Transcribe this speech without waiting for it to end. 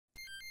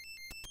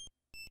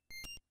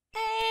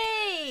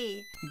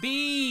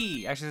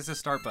B! Actually, that's a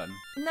start button.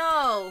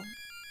 No.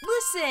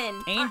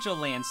 Listen. Angel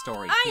Land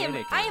story.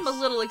 I am a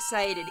little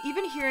excited.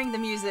 Even hearing the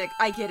music,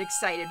 I get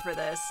excited for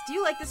this. Do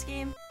you like this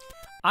game?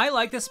 I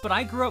like this, but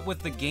I grew up with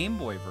the Game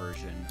Boy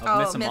version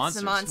of Myths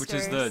and Monsters, which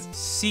is the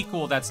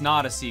sequel that's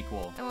not a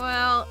sequel.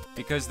 Well...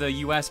 Because the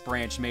US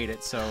branch made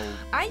it, so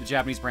the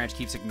Japanese branch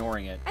keeps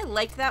ignoring it. I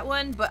liked that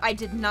one, but I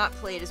did not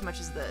play it as much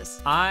as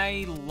this.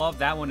 I love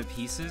that one to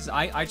pieces.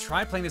 I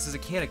tried playing this as a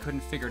kid. I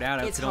couldn't figure it out.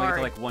 I could only get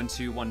to like 1,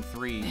 2, 1,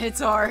 3. It's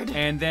hard.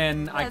 And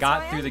then I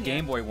got through the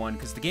Game Boy one,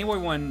 because the Game Boy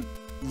one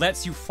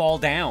lets you fall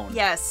down.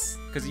 Yes.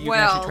 Because you can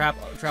actually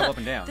travel up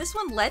and down. This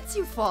one lets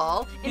you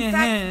fall. In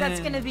fact,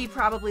 that's going to be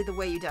probably the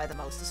way you die the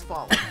most, is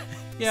falling.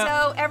 Yeah.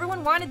 So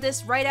everyone wanted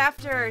this right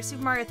after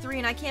Super Mario 3,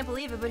 and I can't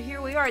believe it, but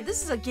here we are.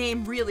 This is a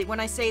game, really.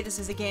 When I say this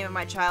is a game of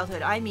my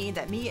childhood, I mean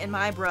that me and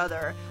my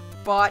brother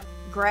bought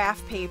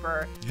graph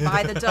paper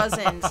by the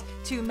dozens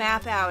to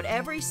map out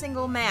every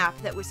single map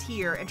that was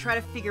here and try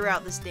to figure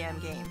out this damn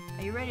game.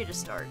 Are you ready to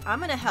start? I'm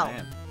going to help.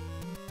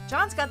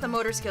 John's got the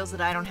motor skills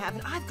that I don't have,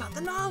 and I've got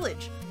the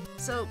knowledge.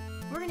 So...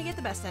 we're gonna get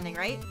the best ending,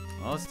 right?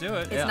 Well, let's do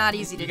it. It's not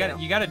easy to do.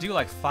 You gotta do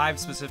like 5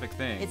 specific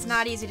things. It's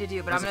not easy to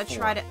do, but I'm gonna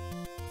try to...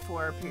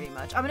 4, pretty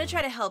much. I'm gonna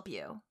try to help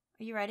you.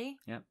 Are you ready?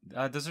 Yeah.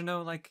 Does there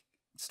no, like,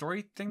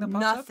 story thing that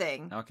pops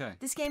Nothing. up? Okay.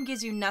 This game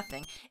gives you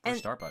nothing. And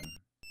start button.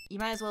 You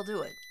might as well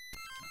do it.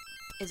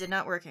 Is it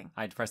not working?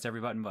 I pressed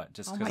every button but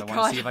just because I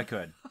wanted to see if I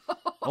could.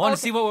 I wanted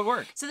to see what would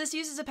work. So this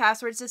uses a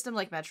password system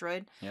like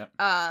Metroid. Yep.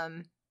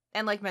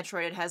 And like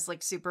Metroid, it has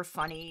like super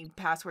funny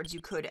passwords you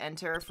could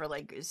enter for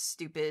like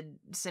stupid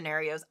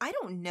scenarios. I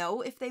don't know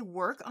if they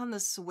work on the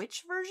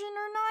Switch version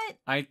or not.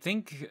 I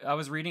think I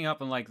was reading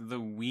up on like the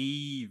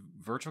Wii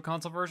Virtual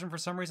Console version for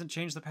some reason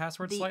changed the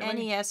password slightly.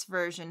 The NES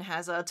version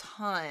has a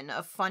ton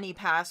of funny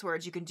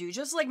passwords you can do,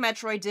 just like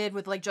Metroid did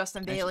with like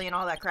Justin Bailey and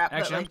all that crap.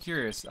 Actually, but, like, I'm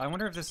curious. I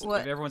wonder if if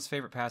everyone's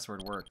favorite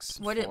password works.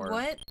 What's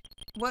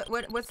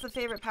the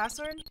favorite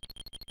password?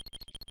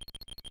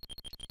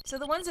 So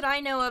the ones that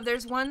I know of,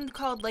 there's one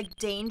called, like,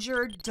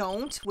 Danger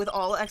Don't, with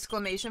all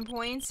exclamation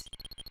points.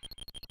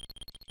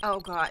 Oh,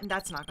 God,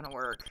 that's not gonna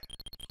work.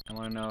 I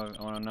wanna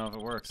know if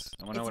it works.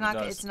 I wanna know what it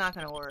does. It's not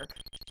gonna work.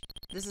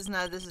 This is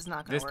not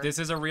gonna work. This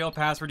is a real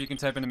password you can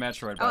type into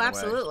Metroid, by the way. Oh,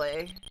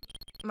 absolutely.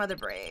 Mother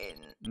brain.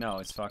 No,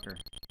 it's fucker.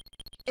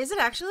 Is it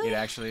actually? It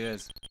actually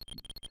is.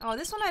 Oh,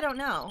 this one I don't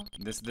know.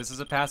 This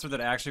is a password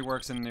that actually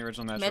works in the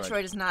original Metroid.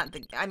 Metroid is not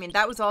the... I mean,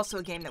 that was also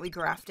a game that we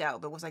graphed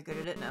out, but was I good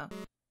at it? No.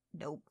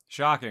 Nope.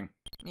 Shocking.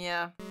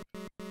 Yeah.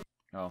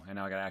 Oh, and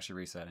now I gotta actually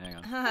reset. Hang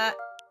on.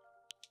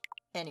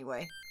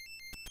 Anyway.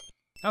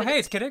 Oh, hey,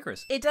 it's Kid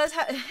Icarus. It does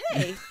have...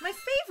 Hey, my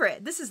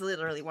favorite. This is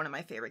literally one of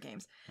my favorite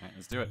games. All right,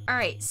 let's do it. All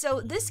right,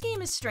 so this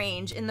game is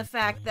strange in the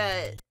fact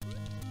that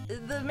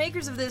the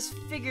makers of this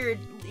figured,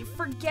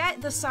 forget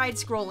the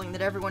side-scrolling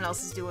that everyone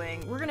else is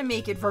doing. We're gonna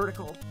make it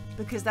vertical,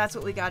 because that's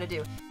what we gotta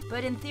do.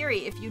 But in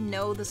theory, if you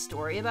know the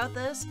story about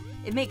this,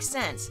 it makes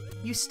sense.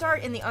 You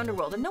start in the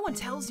underworld, and no one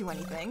tells you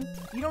anything.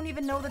 You don't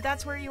even know that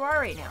that's where you are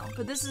right now.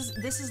 But this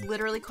is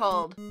literally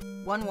called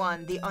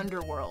 1-1, the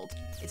Underworld.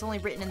 It's only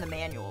written in the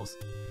manuals.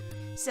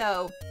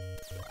 So,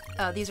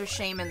 these are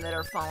shaman that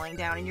are falling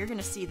down, and you're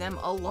gonna see them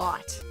a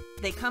lot.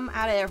 They come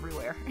out of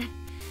everywhere.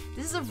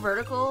 This is a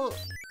vertical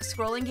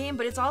scrolling game,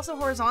 but it's also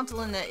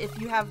horizontal in that if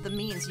you have the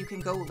means, you can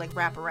go, like,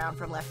 wrap around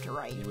from left to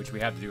right. Which we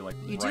have to do, like,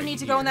 You do need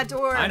to go in that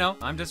door. I know.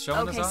 I'm just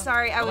showing this off. Okay,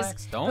 sorry.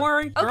 Relax. Don't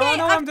worry. Okay, Girl, I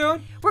know what I'm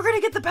doing. We're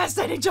gonna get the best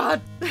ending,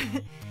 John!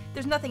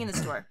 There's nothing in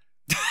this door.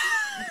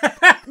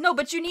 No,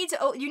 but you need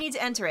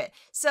to enter it.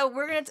 So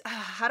we're gonna...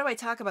 how do I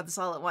talk about this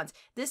all at once?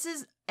 This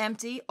is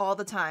empty all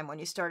the time when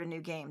you start a new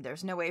game.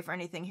 There's no way for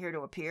anything here to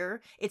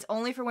appear. It's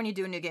only for when you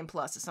do a New Game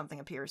Plus that something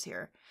appears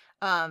here.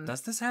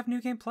 Does this have New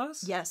Game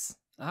Plus? Yes.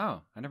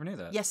 Oh, I never knew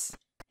that. Yes,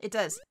 it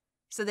does.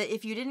 So that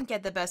if you didn't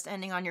get the best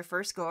ending on your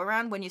first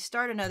go-around, when you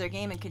start another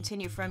game and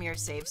continue from your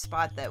save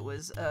spot that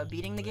was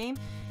beating the game,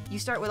 you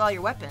start with all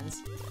your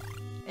weapons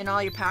and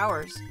all your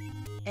powers,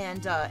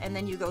 and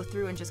then you go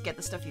through and just get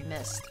the stuff you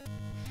missed.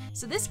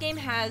 So this game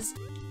has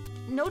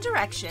no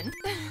direction.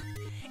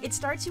 It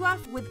starts you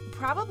off with,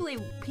 probably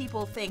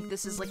people think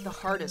this is like the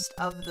hardest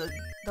of the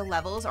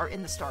levels are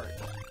in the start,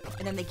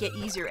 and then they get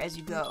easier as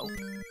you go,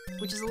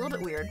 which is a little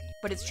bit weird,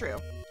 but it's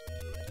true.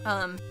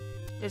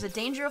 There's a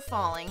danger of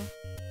falling.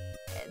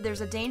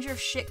 There's a danger of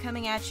shit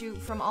coming at you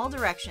from all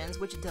directions,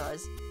 which it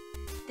does.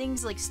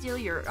 Things like steal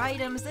your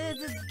items.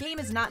 The game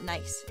is not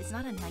nice. It's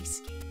not a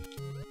nice game.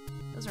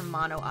 Those are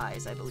mono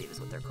eyes, I believe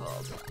is what they're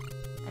called.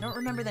 I don't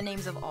remember the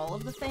names of all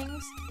of the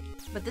things,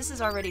 but this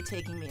is already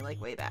taking me, like,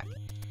 way back.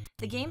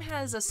 The game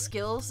has a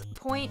skills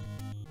point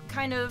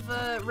kind of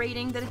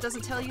rating that it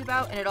doesn't tell you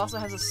about, and it also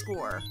has a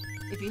score.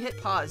 If you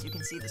hit pause, you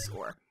can see the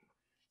score.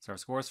 So our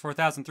score is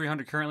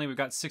 4,300 currently. We've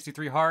got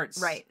 63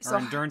 hearts. Right. Our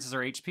endurance is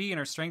our HP, and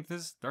our strength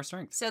is our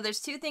strength. So there's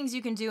 2 things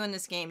you can do in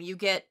this game. You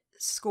get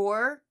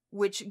score,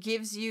 which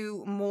gives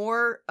you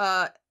more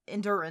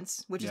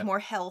endurance, which is more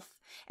health.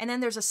 And then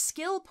there's a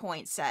skill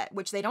point set,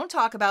 which they don't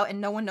talk about, and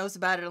no one knows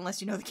about it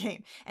unless you know the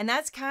game. And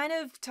that's kind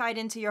of tied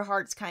into your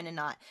hearts, kind of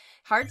not.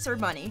 Hearts are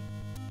money.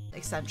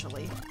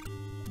 essentially.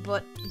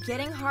 But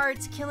getting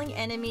hearts, killing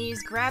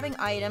enemies, grabbing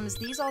items,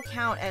 these all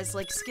count as,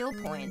 like, skill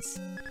points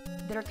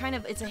that are kind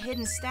of, it's a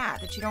hidden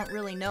stat that you don't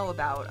really know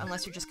about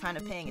unless you're just kind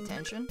of paying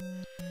attention.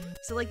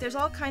 So, like, there's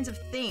all kinds of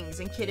things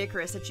in Kid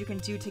Icarus that you can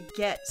do to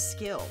get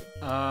skill.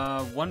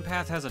 One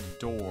path has a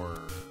door.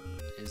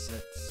 Is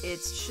it? It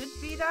should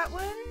be that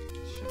one?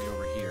 It should be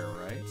over here,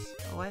 right?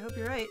 Oh, I hope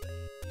you're right.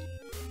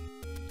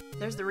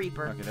 There's the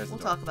Reaper. Okay, there's the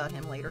We'll door. talk about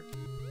him later.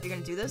 Are you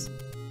gonna do this?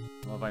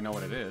 Well, if I know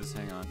what it is,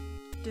 hang on.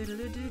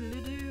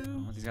 Doodle-doo-doodle-doo. I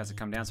want these guys to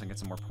come down so I can get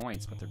some more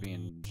points, but they're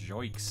being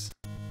joiks.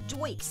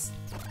 Joiks.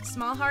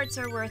 Small hearts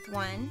are worth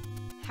 1.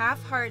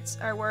 Half hearts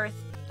are worth...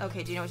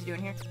 Okay, do you know what to do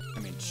in here?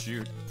 I mean,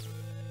 shoot.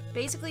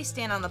 Basically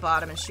stand on the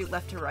bottom and shoot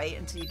left to right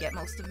until you get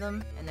most of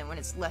them, and then when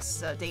it's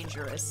less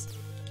dangerous,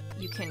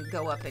 you can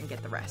go up and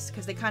get the rest,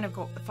 because they kind of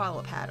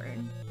follow a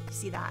pattern. You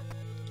see that?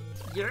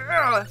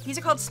 Yeah! These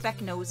are called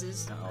speck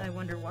noses. Uh-oh. I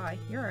wonder why.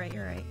 You're alright,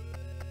 you're alright.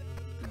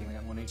 I only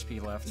got 1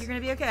 HP left. You're gonna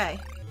be okay.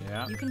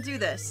 Yeah. You can do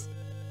this.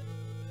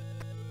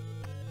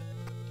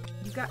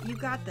 You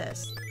got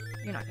this.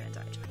 You're not gonna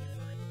die, John.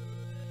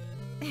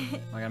 You're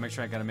fine. I gotta make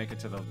sure I gotta make it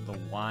to the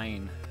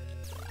wine.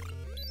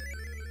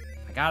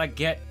 I gotta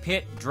get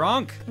Pit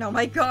drunk! Oh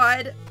my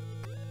god!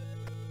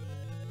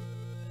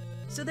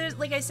 So there's,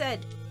 like I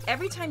said,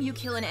 every time you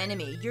kill an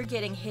enemy, you're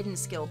getting hidden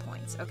skill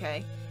points,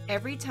 okay?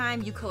 Every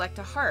time you collect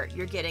a heart,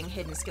 you're getting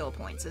hidden skill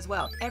points as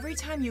well. Every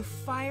time you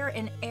fire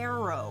an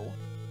arrow,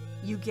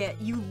 you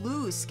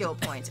lose skill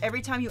points.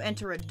 Every time you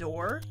enter a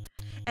door,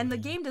 and the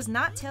game does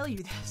not tell you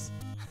this.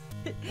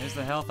 There's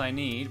the health I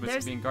need, but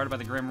it's being guarded by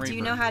the Grim Reaper. Do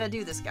you know how to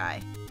do this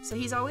guy? So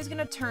he's always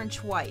gonna turn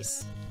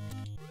twice.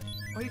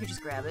 Or you could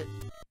just grab it.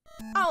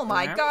 Oh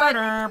my god!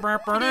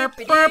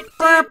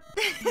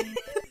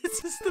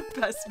 This is the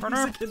best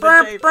music in the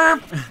game.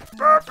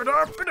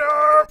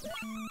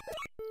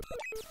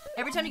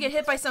 Every time you get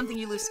hit by something,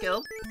 you lose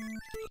skill.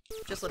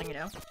 Just letting you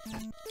know.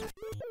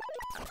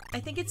 I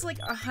think it's like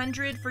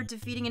 100 for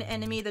defeating an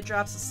enemy that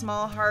drops a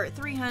small heart,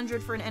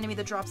 300 for an enemy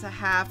that drops a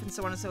half, and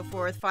so on and so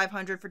forth,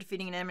 500 for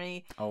defeating an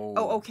enemy.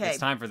 Oh, okay. It's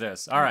time for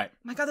this. All right.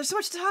 My god, there's so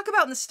much to talk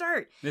about in the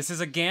start. This is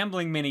a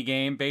gambling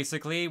minigame,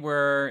 basically,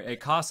 where it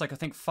costs, like, I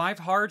think 5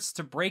 hearts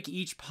to break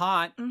each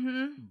pot,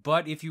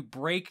 but if you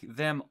break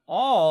them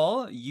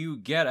all, you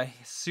get a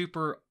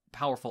super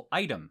powerful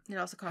item. It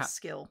also costs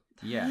skill.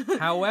 Yeah.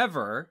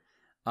 However...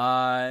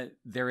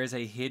 there is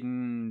a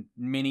hidden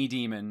mini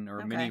demon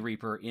or mini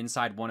reaper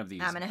inside one of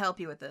these. I'm gonna help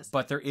you with this.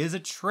 But there is a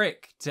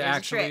trick to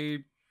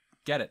actually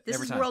get it every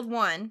time. This is World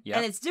 1,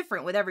 and it's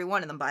different with every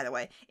one of them, by the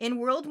way. In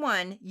World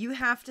 1, you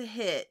have to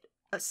hit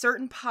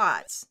certain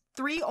pots.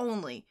 3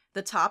 only.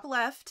 The top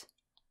left.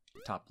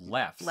 Top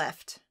left?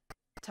 Left.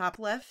 Top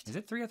left. Is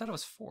it 3? I thought it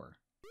was 4.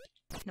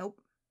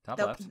 Nope. Top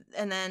left.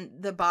 And then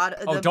the bottom.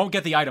 Oh, don't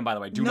get the item, by the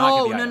way. Do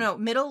not get the item. No.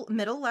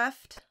 Middle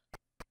left,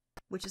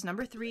 which is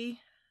number 3.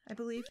 I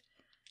believe.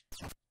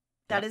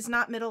 That is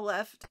not middle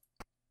left.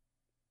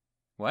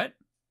 What?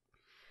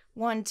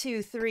 1,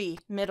 2, 3,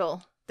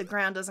 middle. The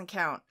ground doesn't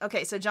count.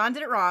 Okay, so John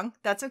did it wrong.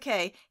 That's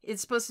okay.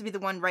 It's supposed to be the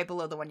one right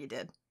below the one you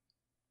did.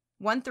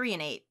 1, 3,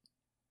 and 8.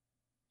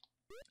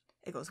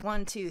 It goes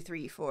 1, 2,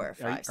 3, 4,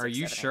 5, 6, Are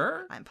you 7,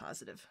 sure? 8. I'm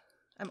positive.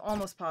 I'm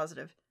almost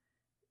positive.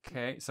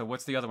 Okay, so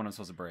what's the other one I'm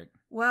supposed to break?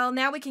 Well,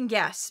 now we can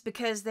guess,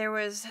 because there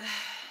was...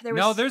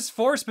 No, there's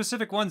 4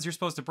 specific ones you're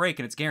supposed to break,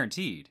 and it's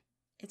guaranteed.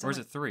 Or is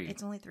it 3?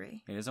 It's only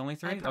 3. It is only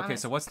 3? Okay,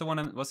 so what's the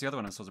other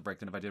one I'm supposed to break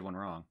then if I did one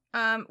wrong?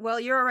 Well,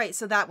 you're all right.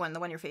 So that one,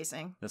 the one you're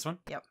facing. This one?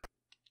 Yep.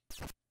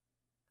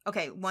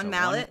 Okay, one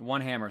mallet.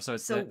 One hammer. So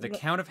it's the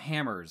count of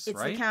hammers,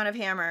 right? It's the count of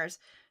hammers.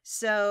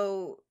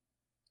 So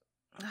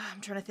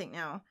I'm trying to think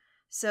now.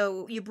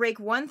 So you break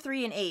 1,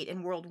 3, and 8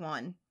 in World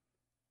 1.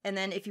 And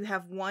then if you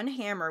have 1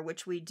 hammer,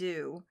 which we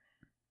do,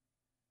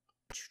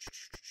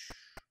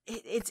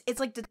 it's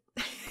like the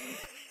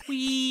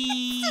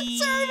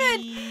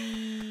determined.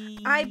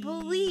 I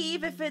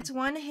believe if it's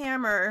 1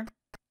 hammer,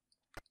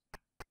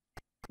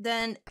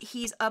 then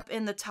he's up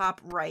in the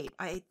top right.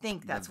 I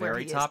think that's where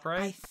he is. Very top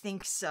right? I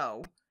think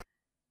so.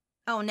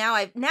 Oh, now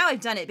I've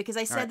done it because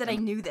I said that I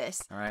knew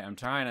this. All right, I'm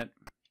trying it.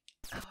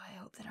 Oh, I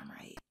hope that I'm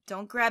right.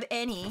 Don't grab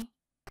any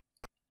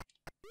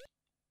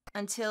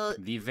until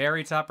the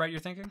very top right. You're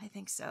thinking? I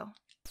think so.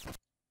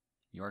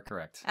 You are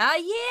correct.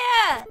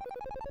 Yeah!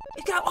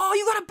 You got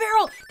a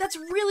barrel! That's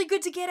really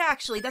good to get,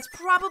 actually. That's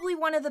probably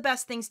one of the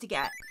best things to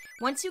get.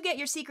 Once you get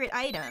your secret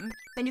item,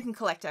 then you can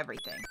collect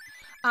everything.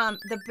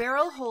 The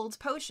barrel holds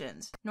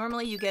potions.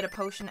 Normally you get a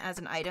potion as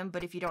an item,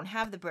 but if you don't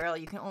have the barrel,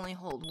 you can only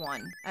hold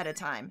 1 at a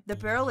time. The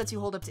barrel lets you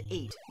hold up to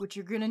 8, which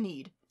you're gonna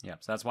need. Yeah,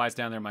 so that's why it's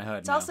down there in my HUD.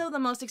 It's also the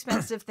most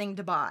expensive thing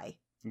to buy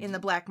in the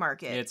black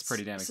market. It's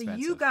pretty damn expensive. So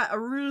you got a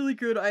really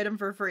good item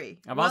for free.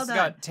 I've also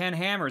got 10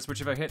 hammers, which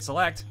if I hit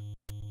select...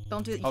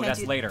 Don't do that.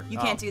 That's later. You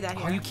can't do that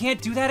here. Oh, you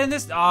can't do that in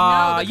this?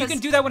 No, you can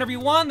do that whenever you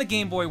want the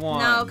Game Boy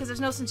one. No, because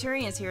there's no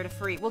Centurions here to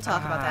free. We'll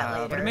talk about that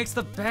later. But it makes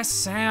the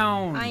best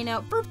sound. I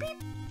know. Burp,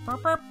 beep.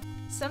 Burp, burp.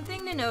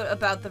 Something to note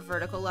about the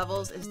vertical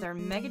levels is they're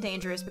mega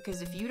dangerous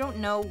because if you don't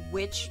know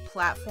which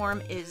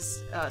platform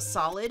is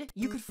solid,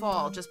 you could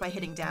fall just by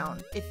hitting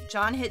down. If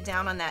John hit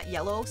down on that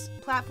yellow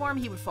platform,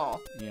 he would fall.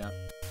 Yeah.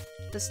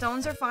 The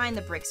stones are fine,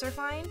 the bricks are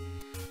fine,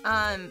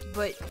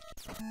 but...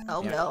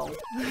 Oh no.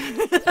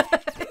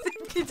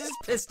 It just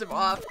pissed him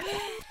off.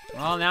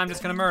 Well, now I'm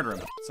just gonna murder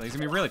him, so he's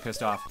gonna be really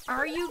pissed off.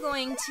 Are you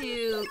going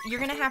to... You're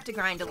gonna have to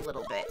grind a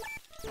little bit.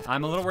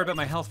 I'm a little worried about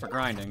my health for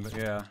grinding, but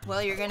yeah.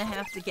 Well, you're gonna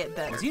have to get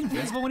better. Is he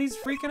invincible when he's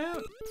freaking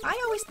out?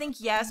 I always think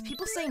yes.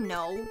 People say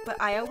no,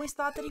 but I always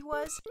thought that he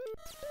was.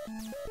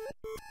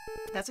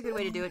 That's a good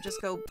way to do it.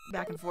 Just go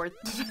back and forth.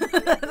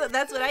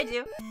 That's what I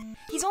do.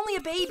 He's only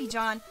a baby,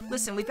 John.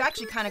 Listen, we've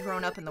actually kind of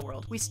grown up in the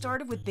world. We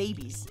started with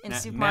babies in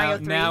Super Mario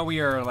 3. Now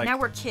we are like... Now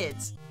we're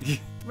kids.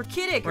 We're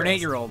kid Icarus. We're an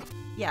 8-year-old.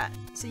 Yeah,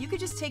 so you could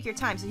just take your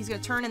time. So he's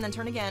gonna turn and then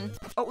turn again.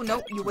 Oh,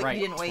 no, you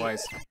didn't wait.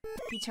 Twice.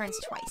 He turns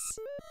twice.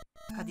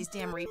 God, these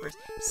damn Reapers.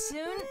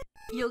 Soon,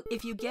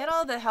 if you get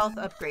all the health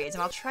upgrades,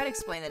 and I'll try to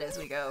explain that as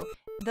we go,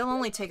 they'll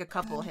only take a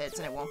couple hits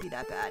and it won't be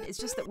that bad. It's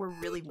just that we're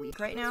really weak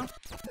right now.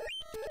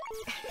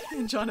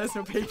 John has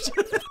no patience.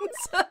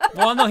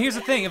 Well, no, here's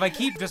the thing. If I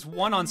keep just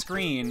one on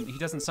screen, he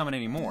doesn't summon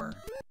anymore.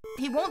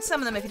 He won't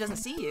summon them if he doesn't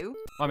see you.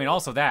 Well, I mean,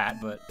 also that,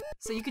 but...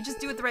 So you could just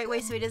do it the right way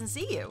so he doesn't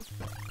see you.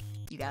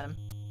 You got him.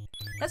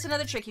 That's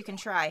another trick you can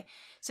try.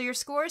 So your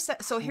score is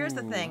set. So here's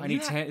the thing. I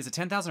need 10. Is it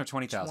 10,000 or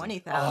 20,000?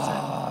 20,000.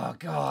 Oh,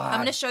 God. I'm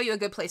going to show you a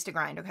good place to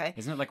grind, okay?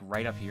 Isn't it like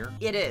right up here?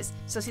 It is.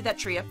 So see that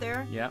tree up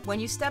there? Yeah. When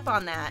you step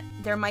on that,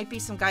 there might be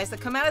some guys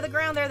that come out of the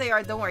ground. There they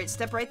are. Don't worry.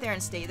 Step right there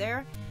and stay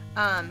there.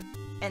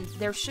 And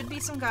there should be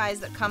some guys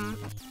that come.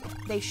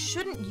 They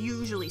shouldn't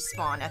usually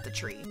spawn at the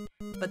tree,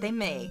 but they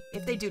may.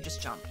 If they do,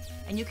 just jump.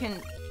 And you can...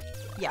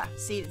 Yeah,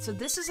 see, so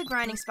this is a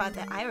grinding spot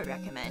that I would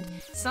recommend.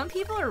 Some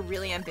people are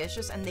really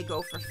ambitious and they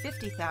go for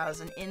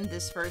 50,000 in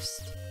this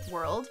first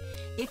world.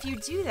 If you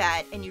do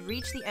that and you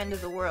reach the end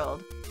of the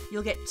world,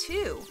 you'll get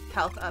 2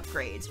 health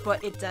upgrades,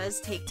 but it does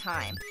take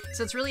time.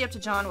 So it's really up to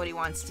John what he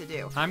wants to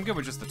do. I'm good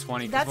with just the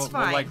 20, That's because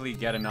fine. we'll likely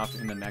get enough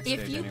in the next stage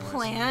If you anyways.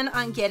 plan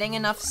on getting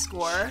enough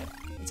score,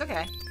 it's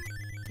okay.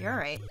 You're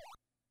alright.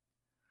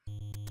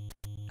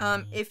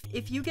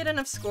 If you get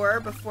enough score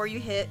before you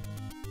hit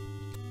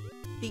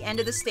the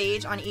end of the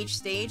stage on each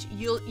stage,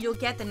 you'll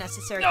get the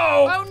necessary.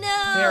 No! Oh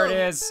no! There it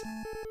is.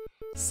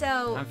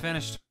 So I'm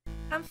finished.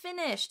 I'm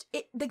finished.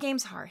 The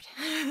game's hard.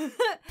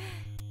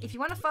 If you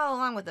want to follow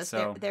along with us,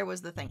 So, there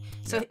was the thing.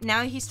 So yeah.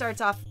 now he starts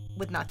off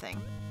with nothing.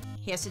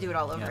 He has to do it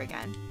all over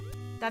again.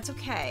 That's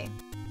okay.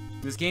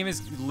 This game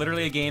is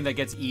literally a game that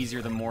gets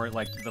easier the more,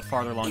 like, the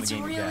farther along the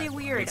game you get. It's really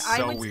weird. It's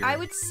so weird. I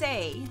would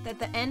say that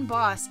the end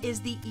boss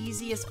is the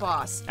easiest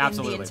boss in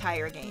the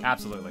entire game.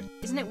 Absolutely.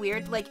 Isn't it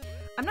weird? Like,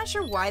 I'm not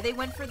sure why they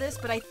went for this,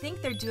 but I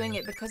think they're doing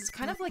it because it's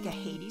kind of like a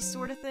Hades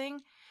sort of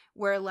thing,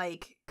 where,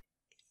 like,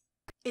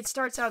 it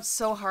starts out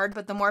so hard,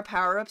 but the more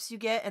power-ups you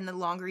get and the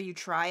longer you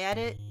try at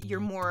it,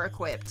 you're more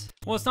equipped.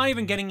 Well, it's not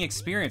even getting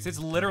experience. It's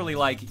literally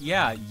like,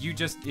 yeah,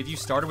 if you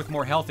started with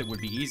more health, it would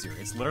be easier.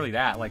 It's literally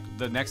that. Like,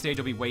 the next stage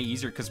will be way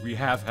easier because we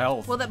have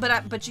health. Well,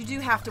 but you do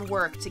have to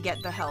work to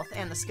get the health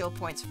and the skill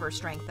points for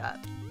strength up.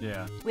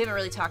 Yeah. We haven't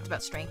really talked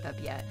about strength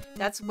up yet.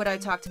 That's what I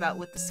talked about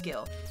with the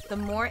skill. The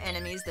more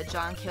enemies that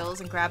John kills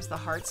and grabs the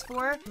hearts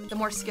for, the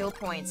more skill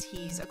points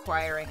he's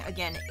acquiring.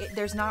 Again,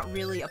 there's not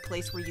really a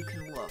place where you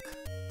can look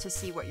to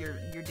see what you're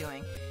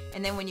doing.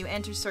 And then when you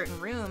enter certain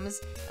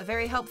rooms, a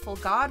very helpful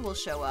god will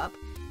show up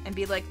and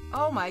be like,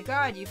 oh my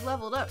god, you've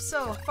leveled up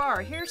so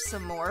far, here's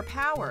some more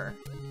power.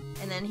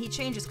 And then he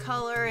changes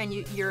color and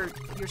your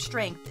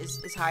strength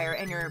is higher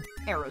and your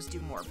arrows do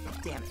more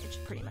damage,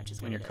 pretty much is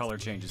what And your it is. color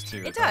changes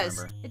too. It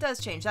does. It does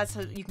change. That's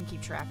how you can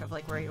keep track of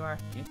like where you are.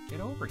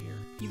 Get over here.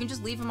 You can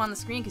just leave him on the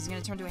screen because he's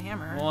going to turn to a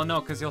hammer. Well, no,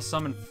 because he'll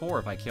summon 4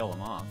 if I kill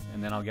him off,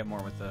 and then I'll get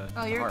more with the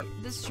heart.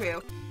 This is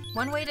true.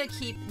 One way to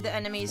keep the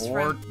enemies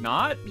Or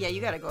not? Yeah, you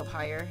gotta go up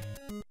higher.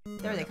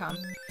 There they come.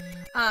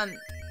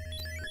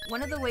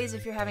 One of the ways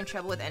if you're having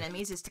trouble with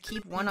enemies is to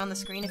keep one on the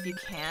screen if you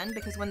can,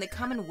 because when they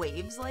come in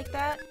waves like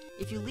that,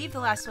 if you leave the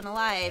last one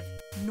alive,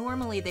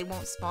 normally they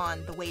won't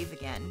spawn the wave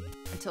again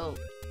until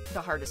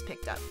the heart is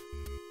picked up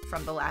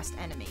from the last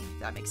enemy, if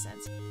that makes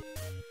sense.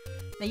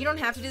 Now, you don't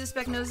have to do the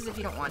spec noses if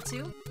you don't want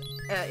to.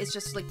 It's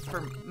just like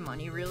for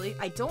money, really.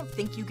 I don't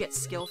think you get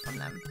skill from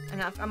them,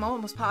 and I'm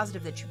almost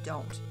positive that you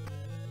don't.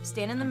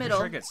 Stand in the middle.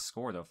 I'm sure I get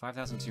score though.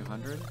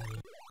 5,200?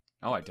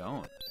 Oh, I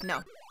don't.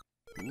 No.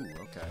 Ooh,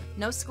 okay.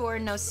 No score,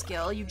 no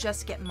skill. You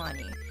just get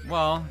money.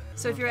 Well,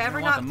 so if you're ever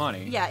I want not the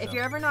money, yeah, if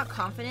you're ever not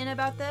confident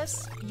about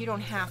this, you don't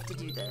have to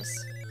do this.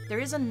 There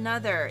is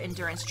another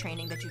endurance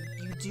training that you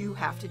do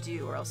have to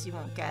do, or else you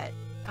won't get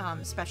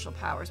special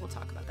powers. We'll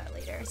talk about that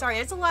later. Sorry,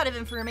 it's a lot of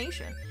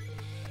information.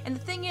 And the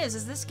thing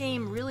is this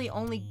game really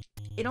only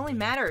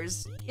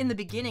matters in the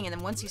beginning, and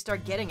then once you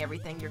start getting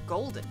everything, you're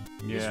golden.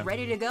 You're just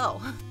ready to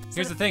go.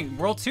 Here's the thing,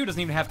 World 2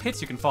 doesn't even have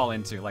pits you can fall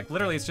into. Like,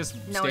 literally, it's just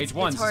stage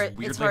 1's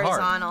weirdly it's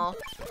horizontal.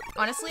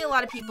 Honestly, a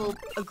lot of people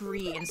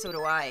agree, and so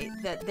do I,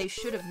 that they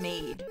should have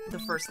made the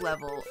first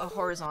level a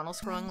horizontal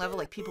scrolling level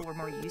like people were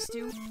more used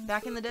to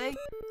back in the day.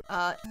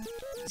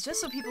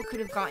 just so people could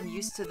have gotten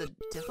used to the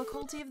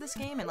difficulty of this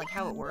game and like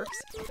how it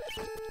works.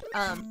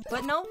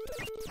 But no,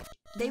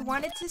 they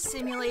wanted to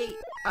simulate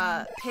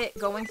Pit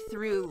going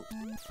through.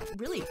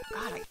 Really,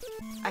 God,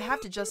 I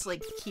have to just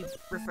like keep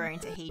referring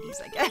to Hades,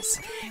 I guess.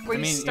 Where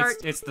you start.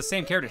 It's the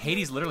same character.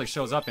 Hades literally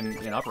shows up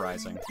in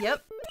Uprising.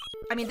 Yep.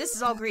 I mean, this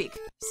is all Greek,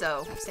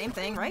 so same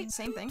thing, right?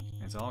 Same thing.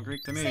 It's all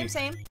Greek to me.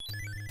 Same.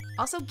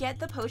 Also, get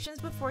the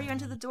potions before you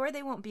enter the door.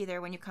 They won't be there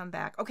when you come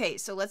back. Okay,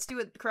 so let's do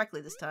it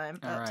correctly this time.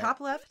 All right. Top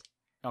left.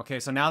 Okay,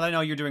 so now that I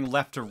know you're doing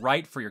left to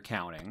right for your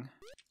counting.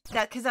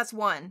 Because that's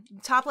 1.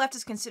 Top left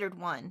is considered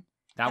 1.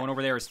 That one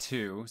over there is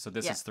 2, so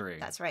this is 3.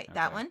 That's right. Okay.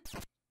 That one.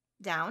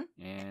 Down.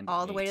 And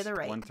all the way to the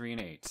right. 1, 3,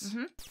 and 8.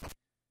 Mm-hmm.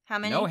 How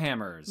many? No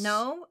hammers.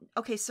 No.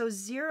 Okay, so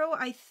 0,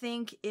 I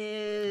think,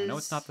 is... I know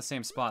it's not the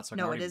same spot, so I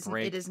can already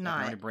break... it is not. I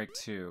can already break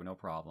 2, no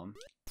problem.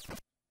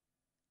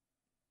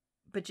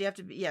 But you have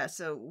to be... Yeah,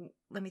 so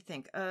let me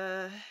think.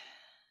 Sorry,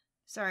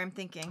 I'm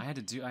thinking. I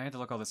had to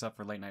look all this up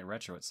for Late Night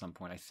Retro at some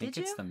point. I think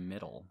it's the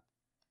middle.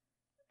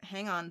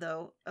 Hang on,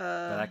 though.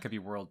 But that could be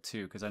World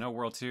 2, because I know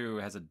World 2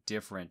 has a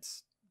different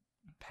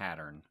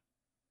pattern.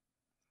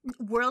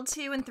 World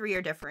 2 and 3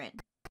 are different.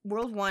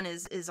 World 1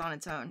 is on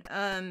its own.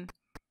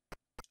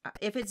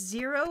 If it's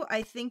 0,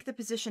 I think the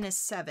position is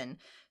 7.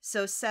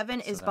 So 7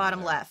 is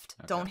bottom left.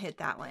 Okay. Don't hit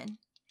that one.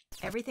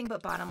 Everything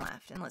but bottom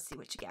left, and let's see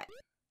what you get.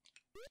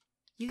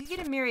 You can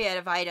get a myriad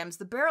of items.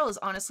 The barrel is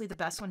honestly the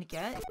best one to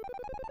get.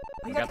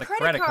 You got the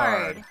credit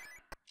card.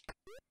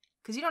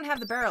 Because you don't have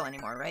the barrel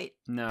anymore, right?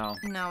 No.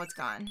 No, it's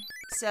gone.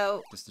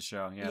 So... Just to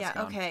show, yeah,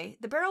 yeah, okay.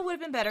 The barrel would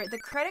have been better. The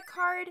credit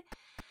card...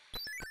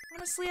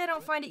 Honestly, I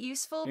don't find it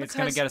useful because it's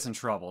gonna get us in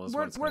trouble.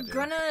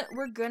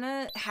 We're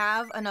gonna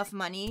have enough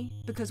money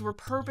because we're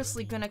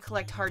purposely gonna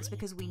collect hearts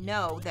because we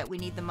know that we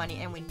need the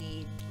money and we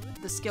need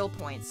the skill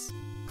points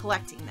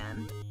collecting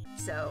them.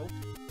 So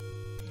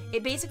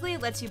it basically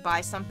lets you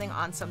buy something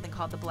on something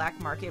called the black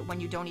market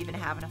when you don't even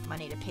have enough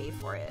money to pay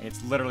for it.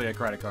 It's literally a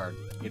credit card.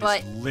 It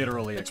is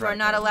literally a credit card. But you are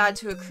not allowed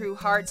to accrue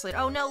hearts. Like,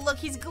 oh no, look,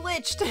 he's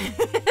glitched.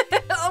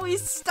 Oh,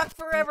 he's stuck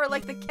forever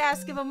like the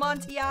cask of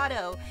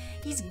Amontillado.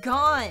 He's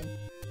gone.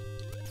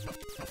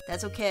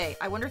 That's okay.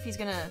 I wonder if he's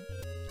gonna...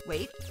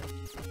 Wait.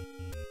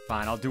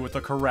 Fine, I'll do it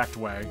the correct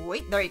way.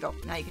 Wait, there you go.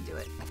 Now you can do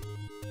it.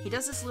 He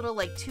does this little,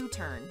 like,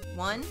 2-turn.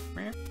 1,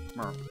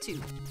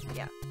 2.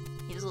 Yeah.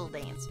 He does a little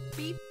dance.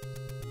 Beep.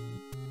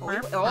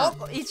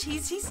 Oh,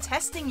 he's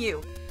testing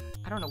you.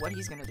 I don't know what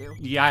he's gonna do.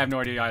 Yeah, I have no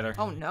idea either.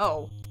 Oh,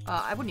 no.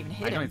 I wouldn't even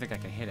hit him. I don't even think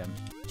I can hit him.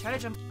 Try to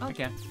jump. Oh. I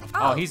can.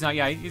 Oh, he's not.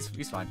 Yeah,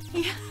 he's fine.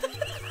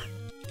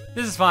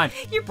 This is fine.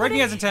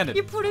 Breaking as intended.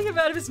 You're putting him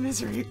out of his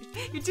misery.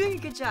 You're doing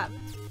a good job.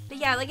 But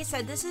yeah, like I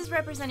said, this is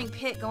representing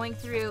Pit going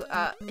through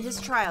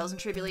his trials and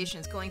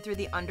tribulations, going through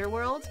the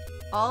underworld,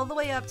 all the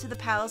way up to the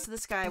Palace of the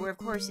Sky, where, of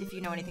course, if you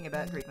know anything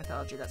about Greek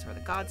mythology, that's where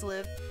the gods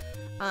live.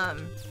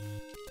 And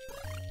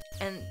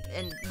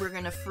we're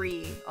gonna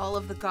free all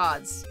of the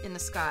gods in the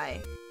sky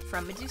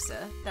from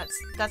Medusa.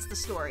 That's the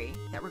story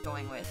that we're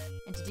going with.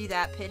 And to do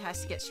that, Pit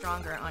has to get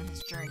stronger on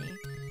his journey.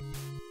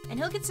 And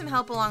he'll get some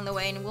help along the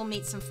way, and we'll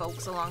meet some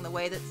folks along the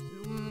way that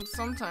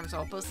sometimes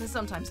help us and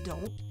sometimes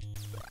don't.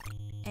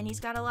 And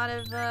he's got a lot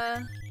of,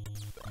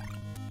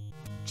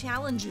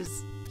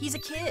 challenges. He's a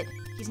kid.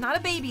 He's not a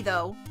baby,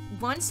 though.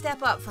 One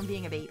step up from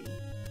being a baby.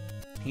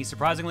 He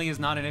surprisingly is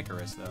not an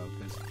Icarus, though,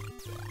 because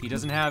he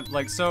doesn't have,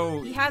 like,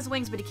 so... He has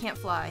wings, but he can't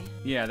fly.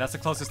 Yeah, that's the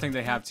closest thing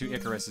they have to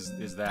Icarus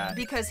is that.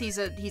 Because he's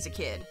a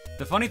kid.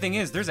 The funny thing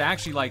is, there's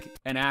actually, like,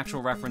 an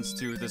actual reference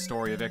to the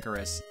story of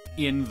Icarus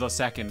in the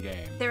second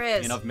game. There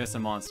is. Of Myths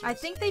and Monsters. I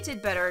think they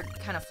did better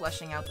kind of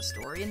fleshing out the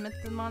story in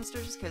Myths and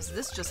Monsters, because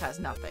this just has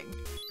nothing.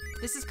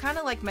 This is kind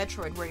of like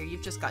Metroid, where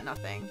you've just got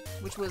nothing,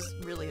 which was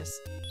really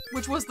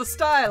which was the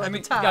style at the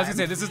time. Yeah, I was gonna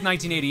say, this is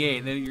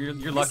 1988.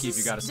 You're lucky if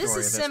you got a story. This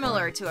is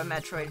similar to a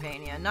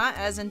Metroidvania, not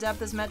as in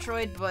depth as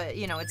Metroid, but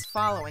you know it's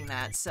following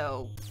that,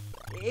 so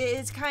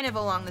it's kind of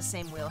along the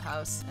same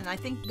wheelhouse. And I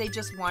think they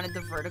just wanted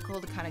the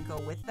vertical to kind of go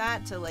with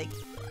that, to like,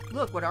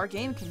 look what our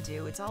game can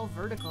do. It's all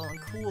vertical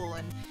and cool,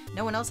 and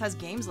no one else has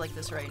games like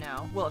this right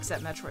now. Well,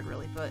 except Metroid,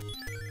 really, but.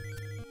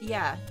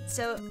 Yeah,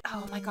 so,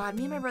 oh my god,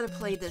 me and my brother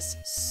played this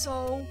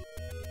so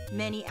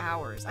many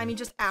hours. I mean,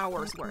 just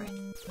hours worth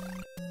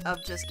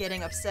of just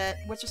getting upset.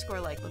 What's your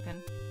score like,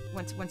 looking?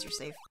 Once you're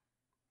safe?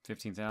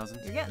 15,000.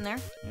 You're getting there.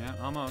 Yeah,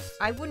 almost.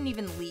 I wouldn't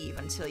even leave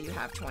until you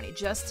have 20,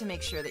 just to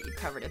make sure that you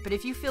covered it. But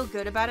if you feel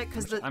good about it,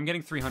 because I'm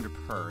getting 300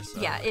 per,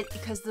 so. Yeah,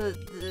 because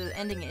the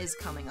ending is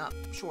coming up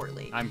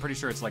shortly. I'm pretty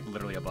sure it's, like,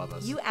 literally above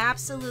us. You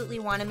absolutely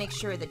want to make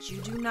sure that you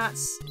do not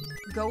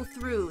go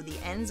through the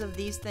ends of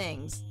these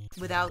things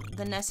without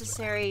the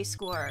necessary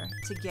score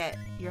to get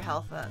your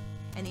health up.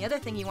 And the other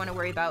thing you want to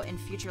worry about in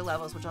future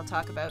levels, which I'll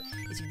talk about,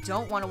 is you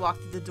don't want to walk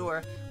through the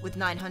door with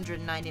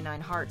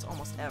 999 hearts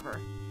almost ever.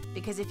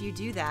 Because if you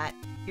do that,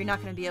 you're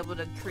not going to be able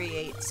to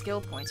create skill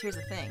points. Here's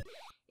the thing.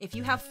 If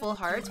you have full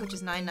hearts, which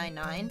is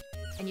 999,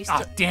 and you still...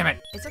 Oh, damn it!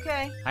 It's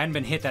okay. I hadn't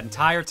been hit that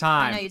entire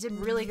time. I know, you did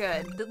really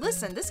good.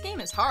 Listen, this game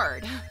is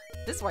hard.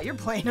 This is why you're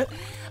playing it.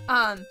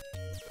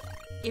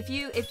 If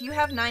you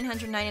have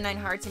 999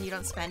 hearts and you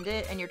don't spend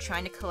it, and you're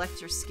trying to collect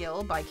your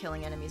skill by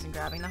killing enemies and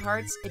grabbing the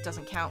hearts, it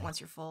doesn't count once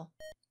you're full.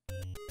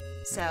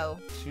 So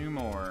 2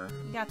 more.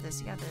 You got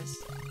this. You got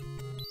this.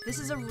 This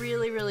is a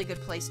really, really good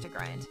place to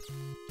grind.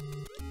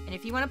 And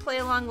if you want to play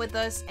along with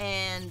us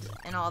and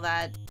all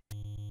that,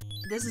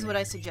 this is what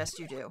I suggest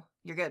you do.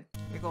 You're good.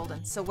 You're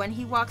golden. So when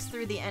he walks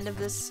through the end of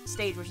this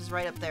stage, which is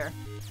right up there.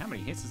 How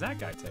many hits does that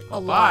guy take? A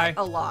lot.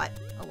 A lot.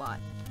 A lot.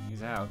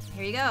 He's out.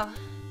 Here you go.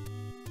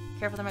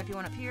 Careful, there might be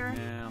one up here.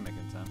 Yeah, I'll make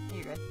it time.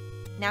 You're good.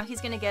 Now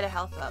he's going to get a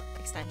health up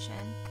extension.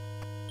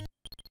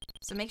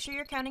 So make sure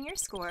you're counting your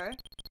score.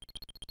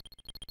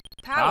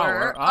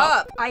 Power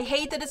up. I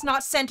hate that it's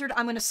not centered.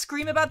 I'm going to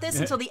scream about this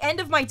until the end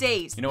of my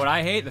days. You know what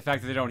I hate? The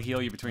fact that they don't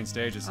heal you between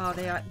stages. Oh,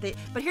 they are.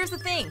 But here's the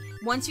thing.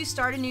 Once you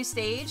start a new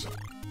stage,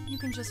 you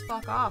can just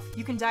fuck off.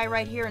 You can die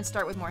right here and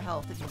start with more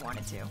health if you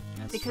wanted to.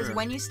 That's because true.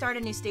 when you start a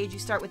new stage, you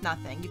start with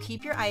nothing. You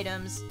keep your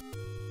items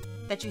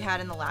that you had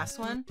in the last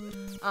one,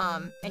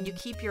 and you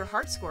keep your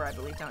heart score, I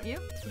believe, don't you?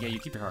 Yeah, you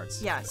keep your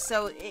hearts. Yeah,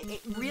 so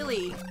it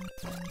really,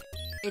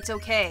 it's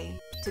okay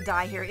to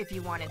die here if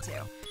you wanted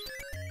to.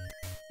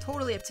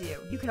 Totally up to you.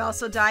 You could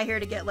also die here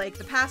to get, like,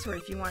 the password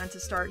if you wanted to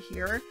start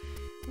here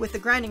with the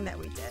grinding that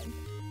we did.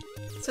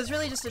 So it's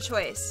really just a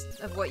choice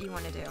of what you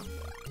want to do.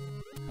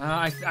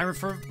 I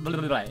refer. Blah,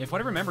 blah, blah. If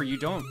what I remember, you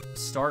don't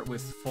start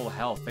with full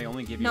health. They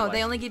only give you. No, like,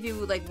 they only give you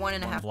like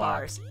 1.5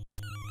 bars.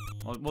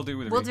 We'll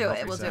do it. We'll do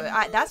it. We'll do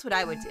it. That's what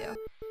I would do.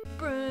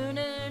 I'm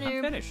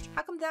finished.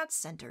 How come that's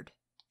centered?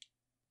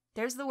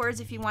 There's the words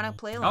if you want to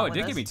play along. Oh, it with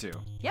did us. give me 2.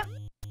 Yep.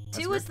 That's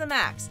 2 is the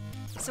max.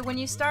 So when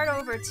you start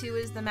over, 2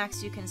 is the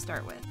max you can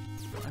start with.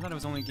 I thought it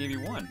was only gave you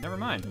 1. Never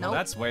mind. Nope. Well,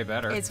 that's way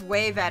better. It's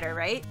way better,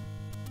 right?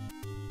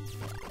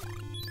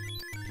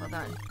 Well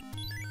done.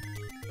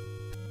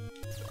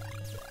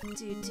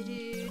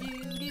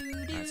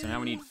 Alright, so now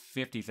we need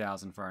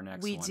 50,000 for our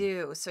next one. We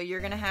do. So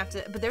you're gonna have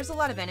to. But there's a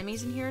lot of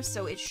enemies in here,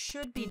 so it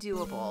should be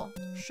doable.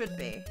 Should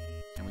be.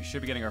 And we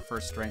should be getting our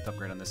first strength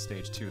upgrade on this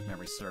stage too, if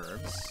memory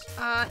serves.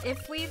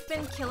 If we've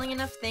been killing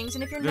enough things,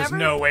 and if you're There's never.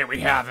 no way we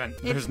haven't.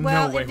 There's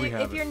no way we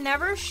haven't. If you're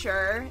never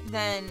sure,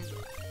 then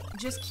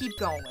just keep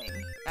going,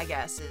 I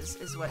guess,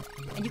 is what.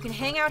 And you can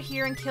hang out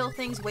here and kill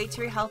things, wait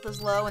till your health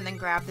is low, and then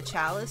grab the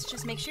chalice.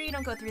 Just make sure you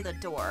don't go through the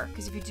door,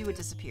 because if you do, it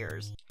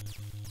disappears.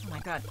 Oh my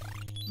god.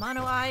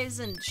 Mono eyes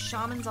and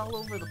shamans all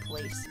over the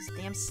place. These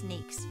damn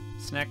snakes.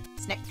 Snack.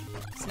 Snack.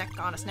 Snack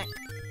on a snack.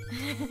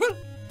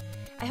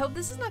 I hope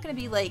this is not going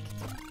to be, like,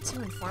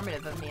 too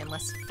informative of me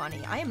unless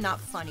funny. I am not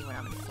funny when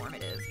I'm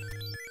informative.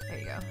 There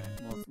you go.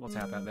 We'll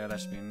tap out there. That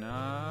should be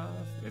enough.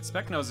 It's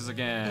Speck Noses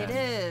again. It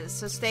is.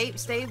 So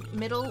stay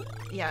middle.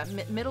 Yeah,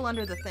 middle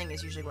under the thing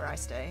is usually where I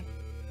stay.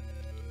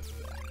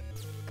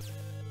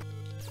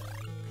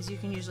 Because you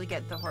can usually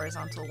get the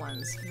horizontal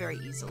ones very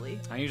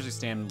easily. I usually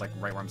stand, like,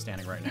 right where I'm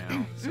standing right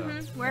now. So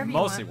wherever it you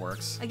mostly want.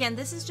 works. Again,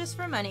 this is just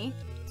for money.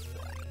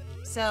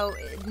 So,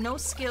 no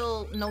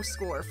skill, no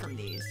score from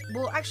these.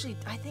 Well, actually,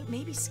 I think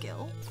maybe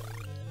skill.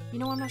 You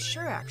know, I'm not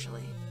sure,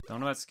 actually. Don't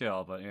know about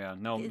skill, but yeah,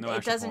 no actual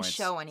It doesn't points.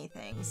 show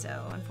anything,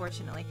 so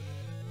unfortunately.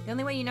 The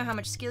only way you know how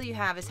much skill you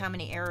have is how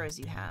many arrows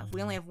you have.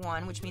 We only have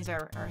 1, which means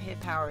our hit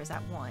power is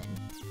at 1.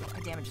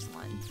 Our damage is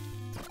 1.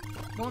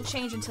 Won't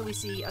change until we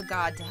see a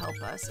god to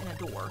help us in a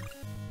door.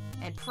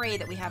 And pray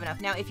that we have enough.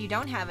 Now, if you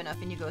don't have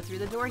enough and you go through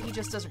the door, he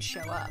just doesn't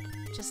show up.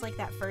 Just like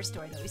that first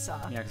door that we saw.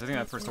 Yeah, because I think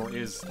that first door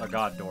is a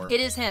god door. It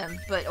is him,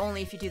 but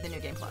only if you do the New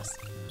Game Plus.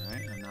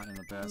 Alright, I'm not in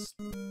the best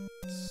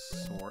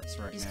sorts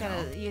right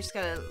You just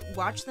gotta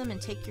watch them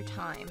and take your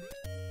time.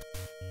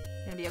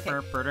 Gonna be okay.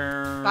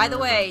 Now. By the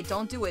way,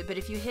 don't do it, but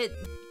if you hit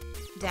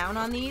down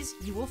on these,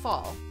 you will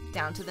fall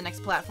down to the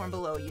next platform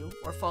below you,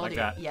 or fall like to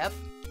that. Yep.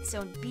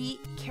 So be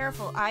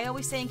careful. I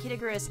always say in Kid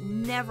Icarus,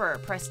 never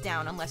press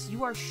down unless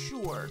you are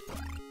sure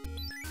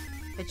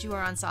that you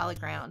are on solid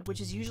ground, which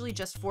is usually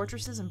just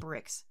fortresses and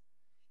bricks.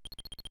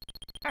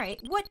 Alright,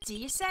 what do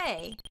you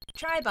say?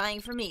 Try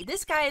buying from me.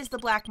 This guy is the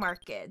black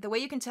market. The way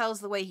you can tell is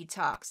the way he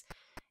talks.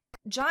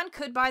 John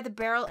could buy the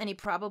barrel, and he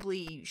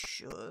probably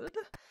should.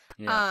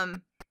 Yeah.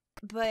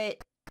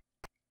 But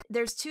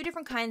there's 2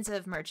 different kinds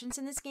of merchants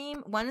in this game.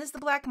 One is the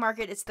black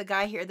market. It's the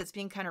guy here that's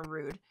being kind of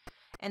rude.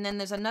 And then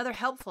there's another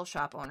helpful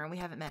shop owner. We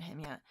haven't met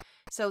him yet.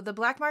 So the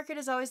black market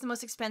is always the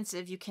most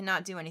expensive. You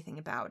cannot do anything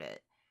about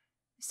it.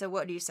 So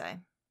what do you say?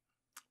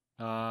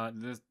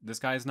 This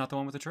guy is not the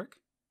one with the trick?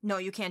 No,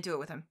 you can't do it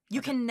with him.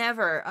 You can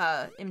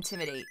never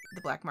intimidate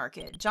the black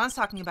market. John's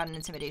talking about an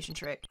intimidation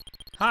trick.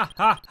 Ha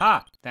ha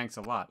ha! Thanks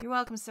a lot. You're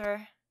welcome,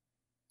 sir.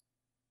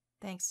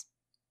 Thanks.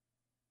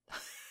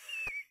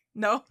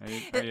 No? Are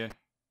you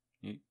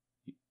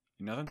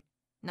nothing?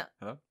 No.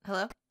 Hello?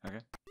 Hello?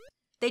 Okay.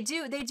 They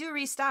do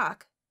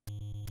restock.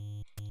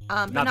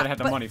 Not that I have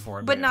the money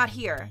for it. But yeah. not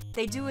here.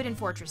 They do it in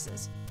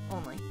fortresses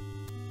only.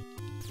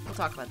 We'll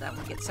talk about that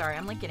when we get. Sorry,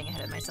 I'm like getting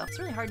ahead of myself. It's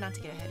really hard not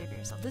to get ahead of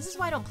yourself. This is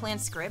why I don't plan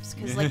scripts,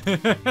 because like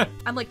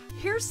I'm like,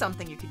 here's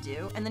something you could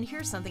do, and then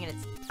here's something, and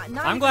it's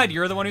not. I'm glad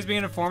you're the one who's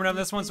being informative on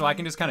this one, so I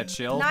can just kind of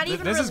chill. Not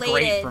even this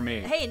related. is great for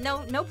me. Hey,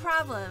 no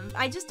problem.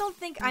 I just don't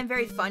think I'm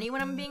very funny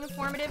when I'm being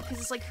informative, because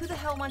it's like, who the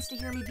hell wants to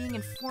hear me being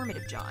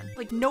informative, John?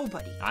 Like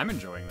nobody. I'm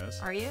enjoying this.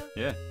 Are you?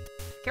 Yeah.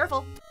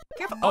 Careful.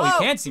 Careful. Oh,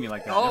 he can't see me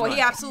like that. Oh,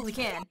 he absolutely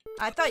can.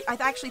 I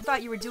actually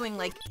thought you were doing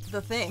like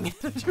the thing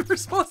that you were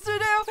supposed to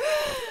do.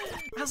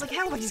 I was like,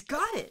 hell, but he's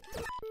got it.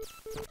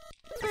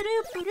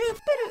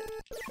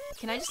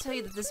 Can I just tell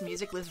you that this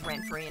music lives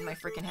rent-free in my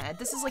freaking head?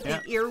 This is like the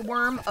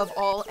earworm of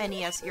all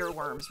NES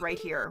earworms right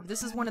here.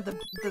 This is one of the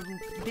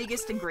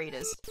biggest and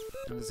greatest.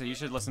 So you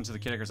should listen to the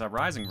Kid Icarus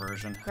Uprising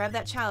version. Grab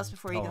that chalice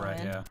before you go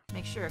in. Yeah.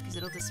 Make sure, because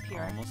it'll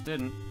disappear. Almost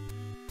didn't.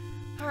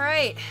 All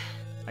right.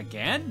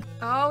 Again?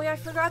 Oh, yeah, I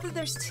forgot that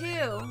there's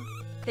 2.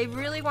 They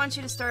really want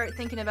you to start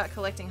thinking about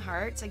collecting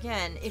hearts.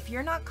 Again, if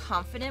you're not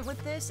confident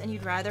with this and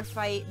you'd rather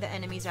fight the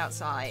enemies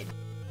outside,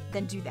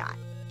 then do that.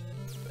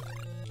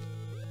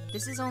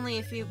 This is only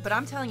if you, but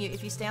I'm telling you,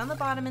 if you stay on the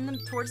bottom and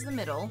towards the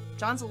middle,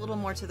 John's a little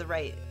more to the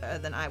right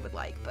than I would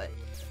like,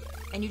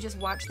 and you just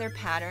watch their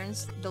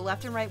patterns, the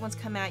left and right ones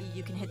come at you,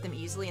 you can hit them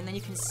easily, and then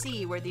you can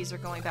see where these are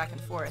going back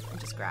and forth and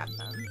just grab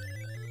them.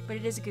 But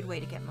it is a good way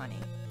to get money.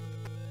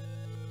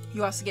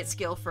 You also get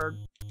skill for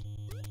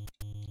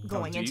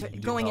going into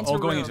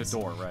rooms. Into a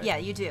door, right? Yeah,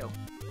 you do.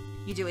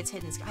 You do. It's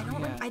hidden.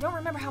 I don't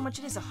remember how much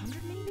it is.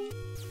 100 maybe.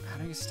 How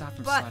do you stop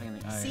from sliding in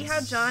the ice? See how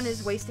John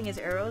is wasting his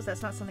arrows?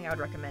 That's not something I would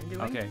recommend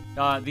doing. Okay.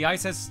 The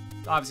ice has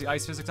obviously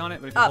ice physics on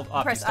it, but if you hold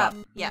up, press you stop. up.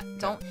 Yeah.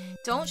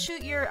 Don't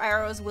shoot your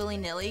arrows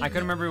willy-nilly. I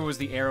couldn't remember if it was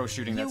the arrow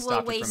shooting that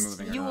stopped it from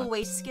moving. You will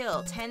waste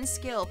skill. 10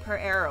 skill per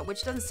arrow,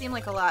 which doesn't seem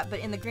like a lot, but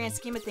in the grand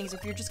scheme of things,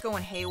 if you're just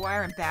going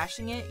haywire and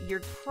bashing it, you're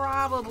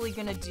probably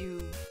gonna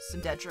do some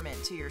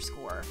detriment to your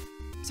score.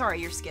 Sorry,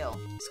 your skill.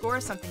 Score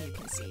is something you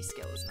can see.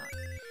 Skill is not.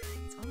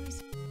 It's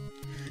always.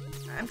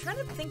 I'm trying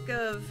to think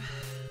of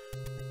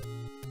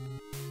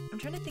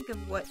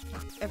what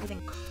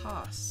everything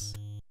costs.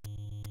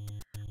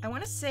 I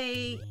want to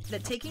say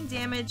that taking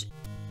damage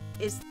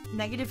is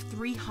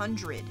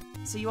 -300,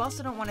 so you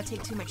also don't want to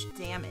take too much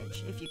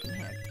damage if you can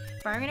hit.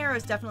 Firing an arrow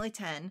is definitely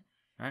 10.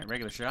 Alright,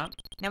 regular shot.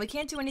 Now we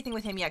can't do anything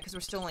with him yet because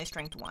we're still only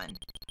strength 1.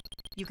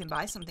 You can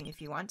buy something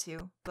if you want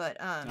to, but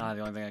the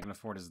only thing I can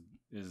afford is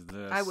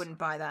this. I wouldn't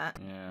buy that.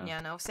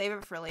 Yeah, no, save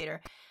it for later.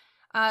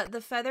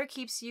 The feather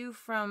keeps you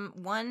from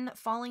 1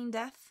 falling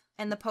death,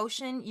 and the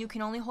potion, you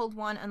can only hold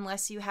 1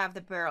 unless you have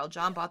the barrel.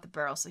 John bought the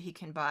barrel, so he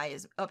can buy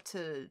up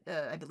to,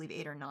 I believe,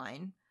 8 or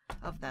 9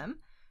 of them.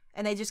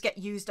 And they just get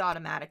used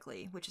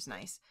automatically, which is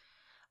nice.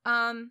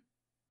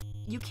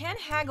 You can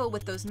haggle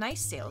with those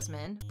nice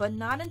salesmen, but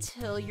not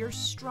until you're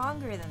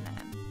stronger than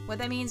them. What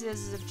that means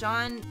is if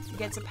John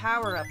gets a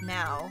power-up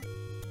now,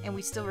 and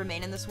we still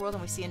remain in this world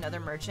and we see another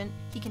merchant,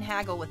 he can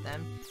haggle with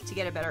them to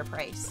get a better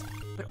price.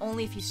 But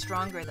only if he's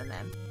stronger than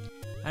them.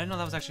 I didn't know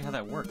that was actually how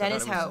that worked. That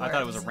is how it works. I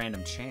thought it was a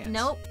random chance.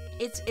 Nope,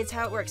 it's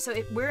how it works. So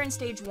we're in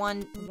stage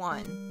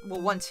 1-1.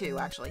 Well, 1-2,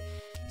 actually.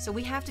 So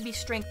we have to be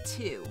strength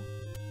 2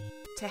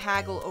 to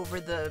haggle over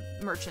the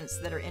merchants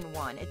that are in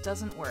 1. It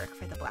doesn't work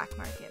for the black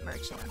market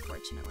merchant,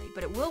 unfortunately.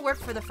 But it will work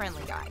for the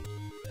friendly guy.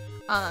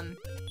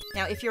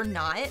 Now, if you're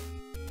not,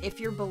 if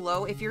you're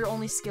below, if you're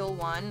only skill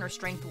 1 or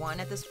strength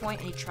 1 at this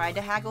point and you tried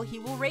to haggle, he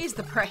will raise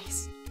the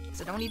price.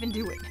 So don't even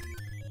do it.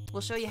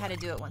 We'll show you how to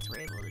do it once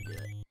we're able to do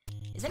it.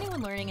 Is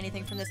anyone learning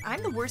anything from this?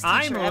 I'm the worst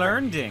teacher ever.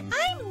 I'm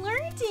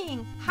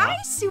learning. Hi,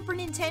 Super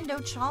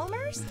Nintendo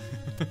Chalmers.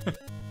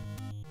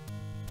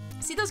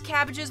 See those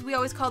cabbages? We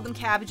always called them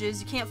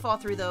cabbages. You can't fall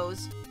through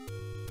those.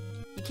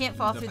 You can't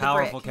fall through the brick.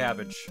 Powerful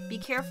cabbage. Be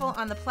careful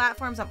on the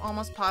platforms. I'm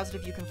almost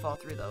positive you can fall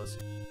through those.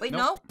 Wait,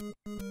 nope. No?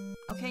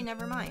 Okay,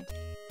 never mind.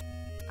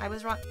 I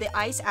was wrong. The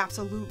ice,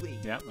 absolutely.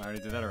 Yeah, I already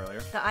did that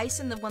earlier. The ice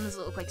and the ones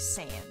that look like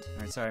sand.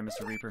 Alright, sorry,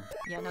 Mr. Reaper.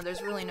 Yeah, no,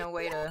 there's really no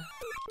way to...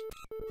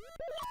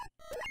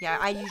 Yeah,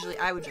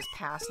 I would just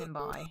pass him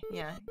by.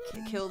 Yeah,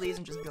 kill these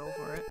and just go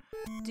for it.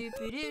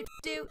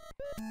 Doop-a-doo-doo.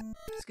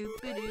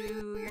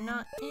 Scoop-a-doo. You're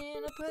not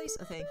in a place.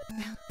 Okay.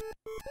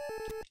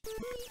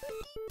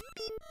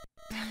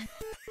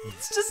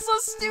 It's just so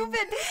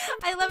stupid.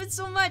 I love it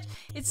so much.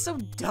 It's so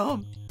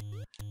dumb.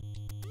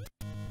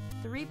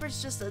 The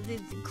Reaper's just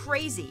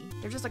crazy.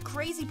 They're just a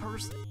crazy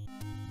person.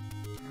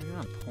 You're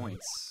on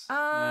points.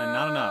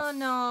 Not enough.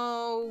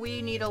 No,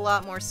 we need a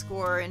lot more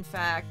score, in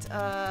fact.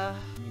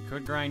 You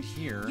could grind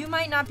here. You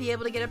might not be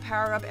able to get a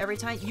power-up every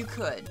time. You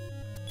could.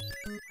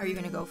 Are you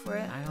gonna go for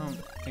it? I don't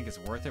think it's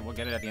worth it. We'll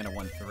get it at the end of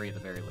 1-3 at the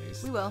very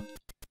least. We will.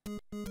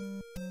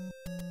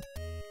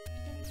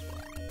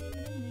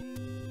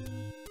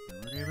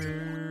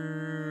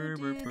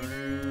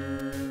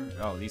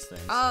 Oh, these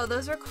things. Oh,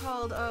 those are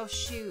called... Oh,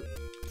 shoot.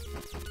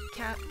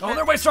 Oh,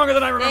 they're way stronger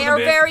than I remember. They are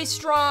very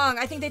strong.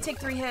 I think they take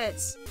 3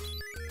 hits.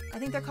 I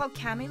think they're called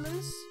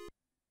camelus.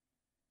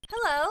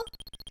 Hello.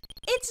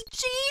 It's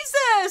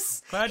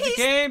Jesus! Glad you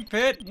came,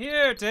 Pit.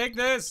 Here, take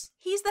this.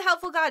 He's the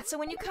helpful god. So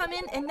when you come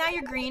in and now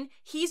you're green,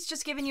 he's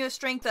just giving you a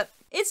strength up.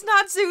 It's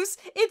not Zeus.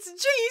 It's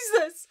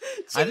Jesus.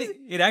 I think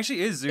it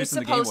actually is Zeus in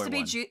the Game Boy one. It's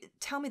supposed to be.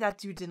 Tell me that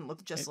dude didn't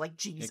look just like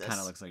Jesus. It kind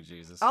of looks like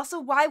Jesus. Also,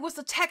 why was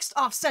the text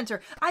off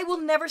center? I will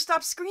never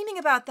stop screaming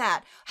about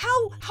that.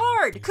 How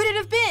hard could it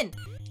have been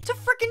to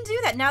frickin' do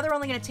that? Now they're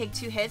only going to take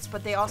 2 hits,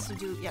 but they also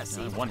do. Yeah,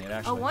 see. 1 hit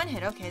actually. Oh, 1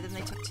 hit. Okay, then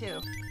they took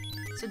 2.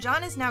 So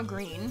John is now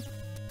green,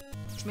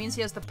 which means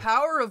he has the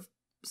power of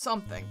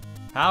something.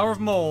 Power of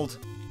mold.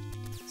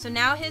 So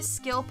now his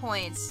skill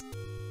points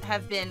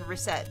have been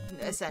reset,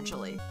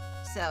 essentially.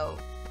 So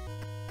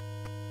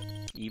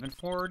even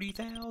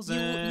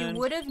 40,000. You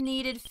would have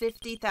needed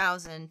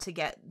 50,000 to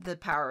get the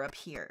power up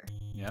here.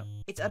 Yep.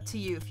 It's up to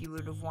you if you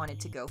would have wanted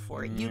to go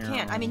for it. You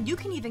can't. I mean, you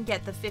can even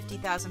get the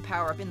 50,000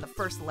 power up in the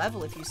first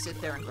level if you sit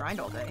there and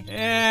grind all day.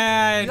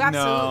 Yeah, you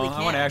absolutely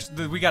can. I want to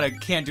actually. We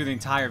can't do the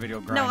entire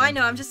video grind. No, I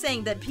know. I'm just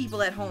saying that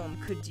people at home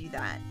could do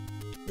that.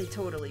 They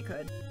totally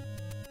could,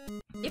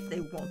 if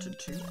they wanted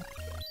to.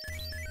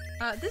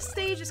 This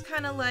stage is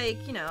kind of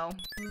like, you know.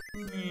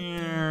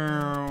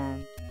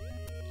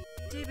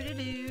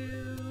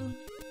 Doo-ba-doo-doo.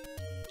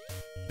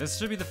 This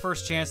should be the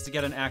first chance to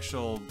get an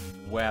actual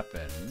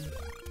weapon,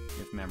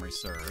 if memory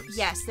serves.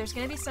 Yes, there's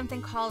going to be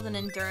something called an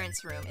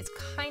endurance room. It's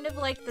kind of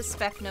like the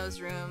Speck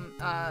Nose room.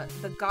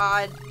 The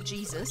god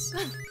Jesus.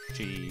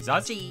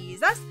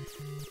 Jesus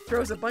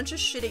throws a bunch of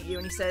shit at you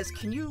and he says,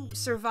 "Can you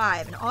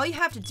survive?" And all you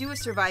have to do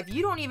is survive.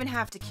 You don't even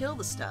have to kill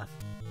the stuff.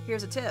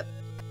 Here's a tip.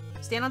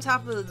 Stand on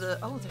top of the...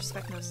 Oh, there's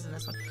Speck Noses in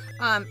this one.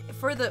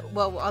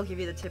 Well, I'll give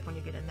you the tip when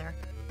you get in there.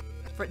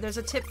 There's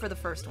a tip for the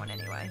first one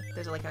anyway.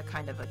 There's like a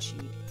kind of a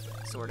cheat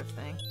sort of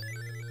thing.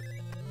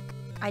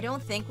 I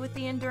don't think with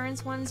the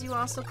endurance ones you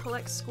also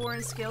collect score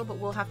and skill, but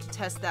we'll have to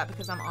test that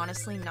because I'm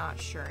honestly not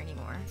sure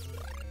anymore.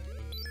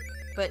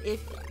 But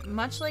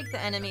much like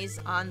the enemies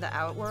on the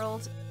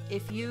Outworld,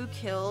 if you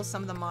kill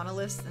some of the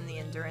monoliths in the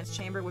endurance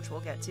chamber, which we'll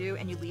get to,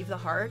 and you leave the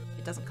heart,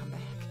 it doesn't come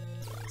back.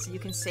 So you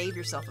can save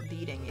yourself a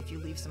beating if you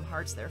leave some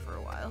hearts there for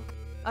a while.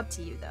 Up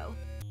to you, though.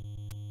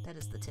 That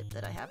is the tip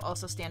that I have.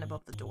 Also, stand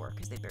above the door,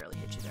 because they barely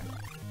hit you there.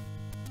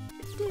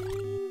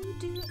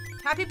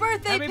 Happy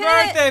birthday, Pit!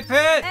 Happy birthday,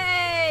 Pit!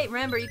 Hey!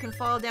 Remember, you can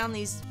fall down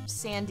these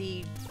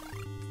sandy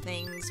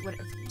things,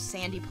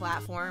 sandy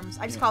platforms.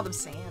 I just call them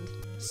sand.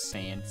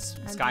 Sand.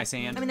 Sky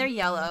sand. I mean, they're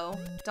yellow.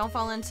 Don't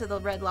fall into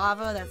the red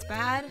lava. That's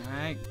bad.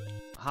 Alright.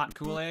 Hot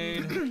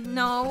Kool-Aid.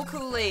 No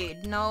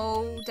Kool-Aid.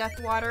 No Death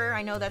Water.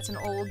 I know that's an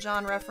old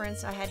John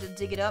reference. I had to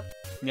dig it up.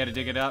 You had to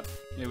dig it up?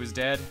 It was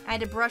dead? I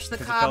had to brush the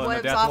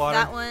cobwebs off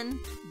that one.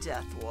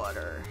 Death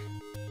Water.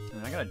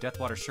 I got a Death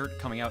Water shirt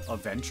coming out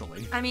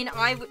eventually. I mean,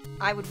 I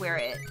would wear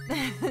it.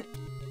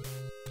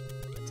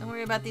 Don't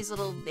worry about these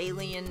little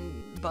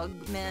alien bug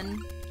men.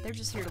 They're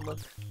just here to look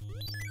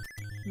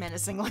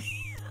menacingly.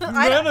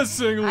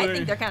 Menacingly! I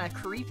think they're kind of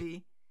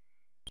creepy.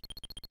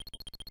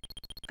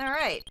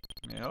 Alright.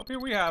 Yep, here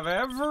we have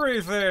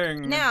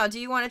everything! Now, do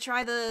you want to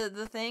try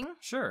the thing?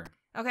 Sure.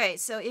 Okay,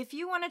 so if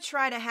you want to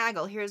try to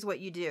haggle, here's what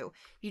you do.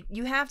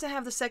 You have to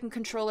have the second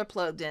controller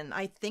plugged in.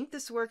 I think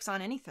this works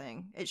on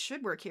anything. It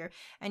should work here.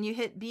 And you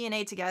hit B and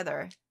A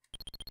together.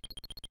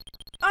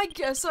 I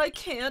guess I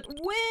can't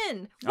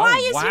win! Why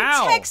is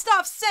your text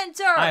off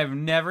center? I've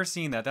never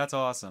seen that. That's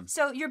awesome.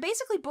 So you're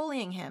basically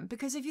bullying him,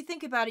 because if you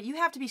think about it, you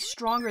have to be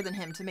stronger than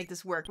him to make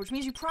this work, which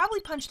means you probably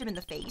punched him in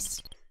the face.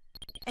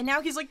 And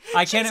now he's like,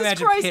 I can't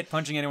imagine Christ. Pit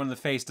punching anyone in the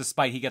face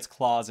despite he gets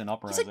claws and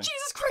uprising. He's like,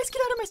 Jesus Christ,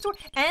 get out of my store.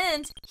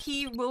 And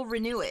he will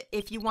renew it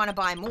if you want to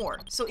buy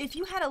more. So if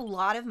you had a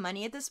lot of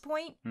money at this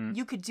point,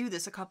 you could do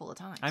this a couple of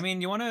times. I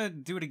mean, you want to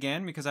do it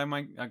again? Because I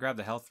grab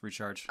the health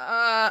recharge.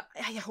 I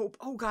hope,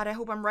 oh God, I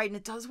hope I'm right and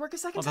it does work a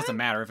second time. Well, it doesn't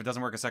matter. If it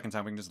doesn't work a second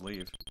time, we can just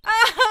leave.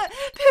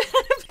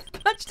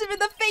 Punched him in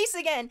the face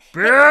again.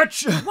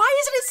 Bitch! Why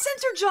isn't it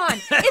centered,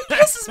 John? It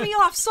pisses me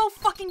off so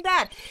fucking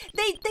bad.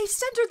 They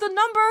centered the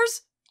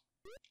numbers.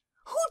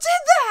 Who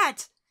did that?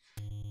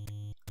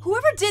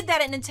 Whoever did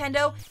that at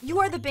Nintendo,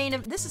 you are the bane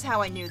of... This is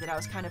how I knew that I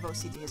was kind of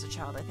OCD as a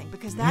child, I think,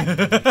 because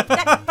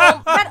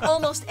that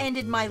almost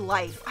ended my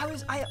life.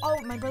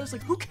 My brother's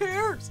like, who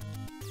cares?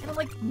 And I'm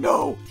like,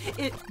 no,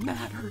 it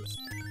matters.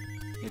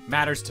 It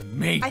matters to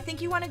me. I think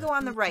you want to go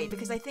on the right,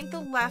 because I think the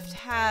left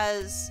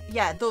has...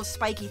 Yeah, those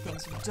spiky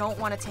things. You don't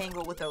want to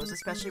tangle with those,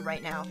 especially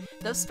right now.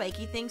 Those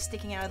spiky things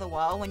sticking out of the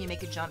wall when you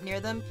make a jump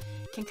near them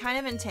can kind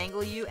of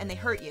entangle you, and they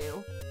hurt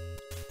you.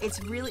 It's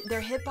really,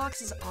 their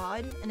hitbox is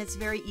odd, and it's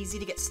very easy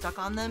to get stuck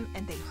on them,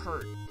 and they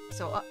hurt.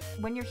 So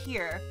when you're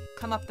here,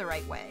 come up the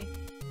right way,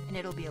 and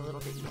it'll be a little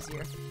bit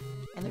easier.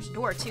 And there's a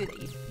door, too, that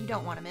you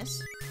don't want to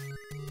miss.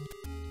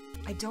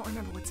 I don't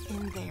remember what's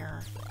in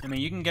there. I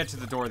mean, you can get to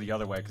the door the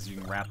other way, because you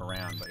can wrap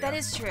around, but yeah. That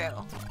is true.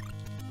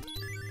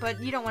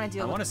 But you don't want to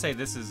deal with... I want to say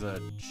this is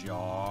a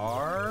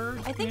jar?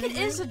 I think it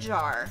is a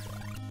jar.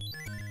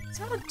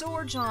 It's not a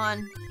door,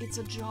 John. It's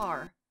a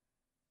jar.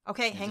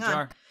 Okay, hang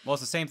on. Well,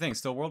 it's the same thing.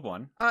 Still World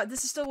 1.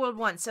 This is still World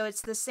 1, so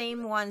it's the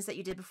same ones that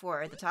you did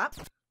before at the top.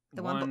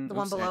 The one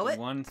below it?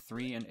 1,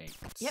 3, and 8.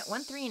 Yeah,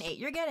 1, 3, and 8.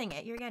 You're getting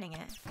it. You're getting it.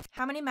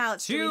 How many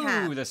mallets do 2 we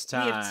have? this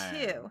time. We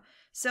have 2.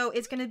 So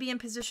it's going to be in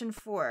position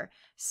 4.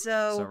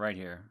 So right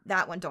here.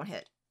 That one don't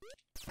hit.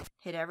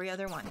 Hit every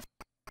other one.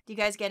 You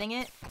guys getting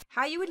it?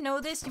 How you would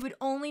know this? You would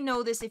only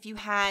know this if you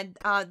had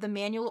the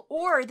manual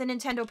or the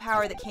Nintendo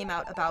Power that came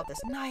out about this.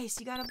 Nice.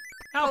 You got a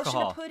potion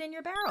to put in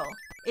your barrel.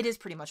 It is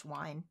pretty much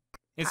wine.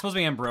 It's supposed to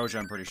be ambrosia,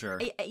 I'm pretty sure.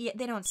 Yeah,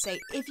 they don't say.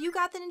 If you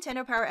got the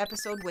Nintendo Power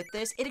episode with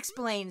this, it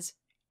explains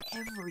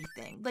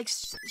everything. Like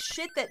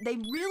shit that they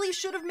really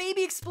should have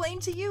maybe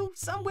explained to you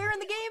somewhere in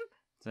the game.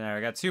 There,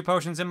 I got 2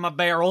 potions in my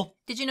barrel.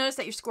 Did you notice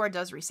that your score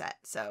does reset?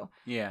 So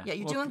yeah,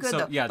 you're doing good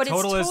though. Yeah, but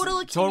total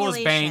it's total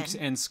is banked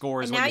and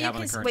score is what you have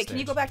on the current Wait, stage. can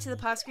you go back to the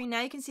pop screen?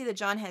 Now you can see that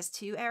John has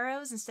 2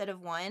 arrows instead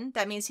of 1.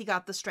 That means he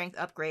got the strength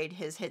upgrade.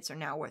 His hits are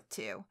now worth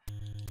 2.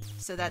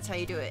 So that's how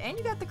you do it. And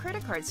you got the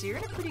credit card, so you're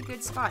in a pretty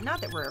good spot.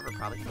 Not that we're ever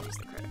probably going to use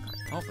the credit card.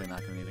 Hopefully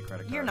not going to need the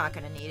credit card. You're not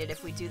going to need it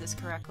if we do this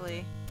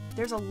correctly.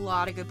 There's a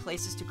lot of good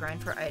places to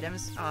grind for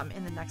items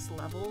in the next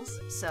levels,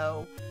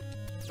 so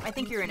I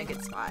think you're in a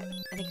good spot.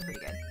 I think you're pretty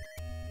good.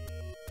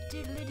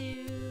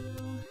 Doodly-doo.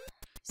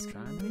 Just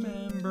trying to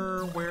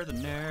remember where the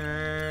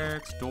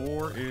next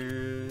door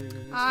is.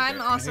 I'm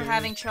also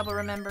having trouble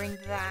remembering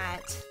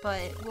that,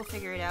 but we'll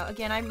figure it out.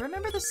 Again, I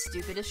remember the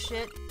stupidest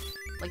shit,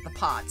 like the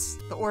pots,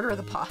 the order of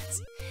the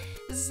pots.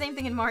 It's the same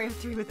thing in Mario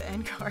 3 with the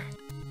end card.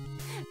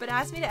 But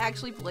ask me to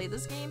actually play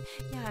this game?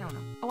 Yeah, I don't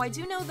know. Oh, I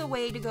do know the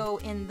way to go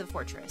in the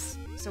fortress,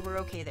 so we're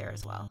okay there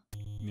as well.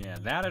 Yeah,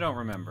 that I don't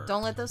remember.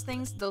 Don't let those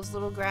things, those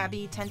little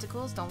grabby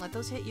tentacles, don't let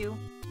those hit you.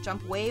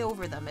 Jump way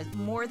over them,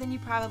 more than you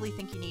probably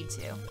think you need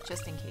to,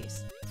 just in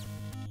case.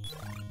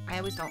 I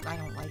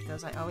don't like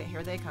those. Oh, wait,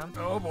 here they come.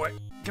 Oh boy.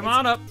 Come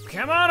on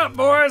up,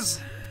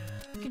 boys!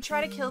 You can try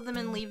to kill them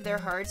and leave their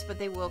hearts, but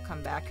they will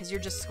come back, because you're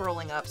just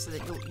scrolling up so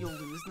that you'll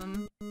lose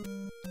them.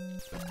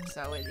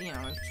 So, it's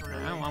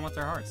really... I want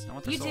their hearts. I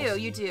want their souls.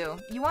 You do.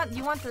 You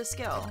want the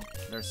skill.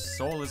 Their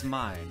soul is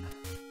mine.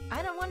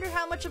 I don't wonder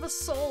how much of a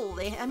soul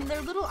they... I mean,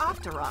 they're little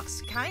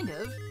Octoroks, kind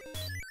of.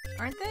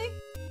 Aren't they?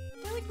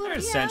 They're like little...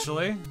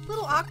 Essentially.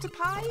 Little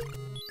octopi.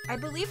 I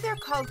believe they're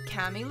called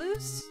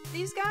Camilus,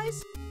 these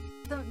guys.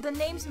 The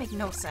names make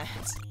no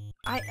sense.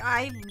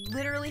 I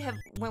literally have...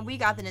 When we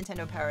got the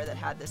Nintendo Power that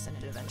had this in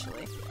it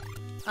eventually,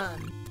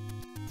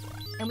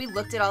 and we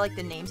looked at all, like,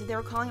 the names that they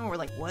were calling them, and we're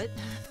like, what?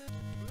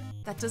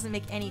 That doesn't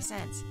make any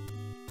sense.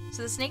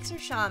 So the snakes are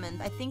shaman.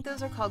 I think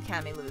those are called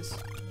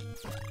Camilus.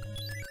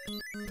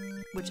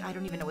 Which I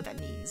don't even know what that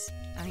means.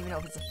 I don't even know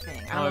if it's a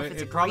thing. I don't know if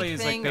it's a probably Greek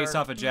is thing like based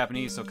off of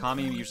Japanese, so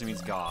kami usually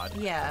means god.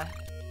 Yeah.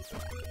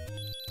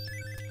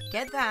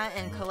 Get that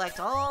and collect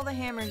all the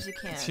hammers you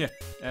can. Yeah,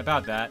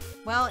 about that.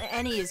 Well,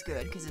 any is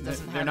good because it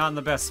doesn't They're not in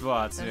the best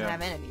spots. Doesn't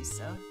have enemies,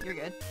 so you're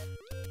good.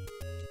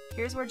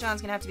 Here's where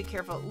John's gonna have to be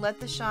careful. Let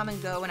the shaman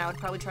go, and I would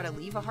probably try to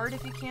leave a heart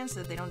if you can, so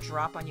that they don't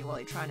drop on you while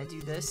you're trying to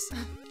do this.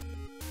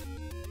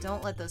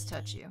 Don't let those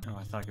touch you. Oh,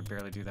 I thought I could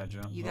barely do that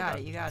jump. You got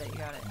it.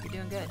 You're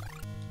doing good.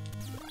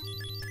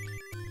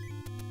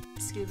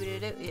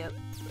 Scooby-doo. Yep.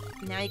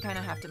 Now you kind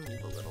of have to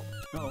move a little.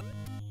 Oh.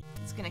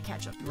 It's gonna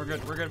catch up. We're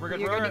good. You're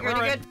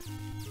good.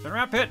 Turn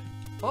around, Pit.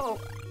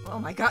 Oh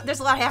my god, there's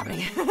a lot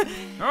happening.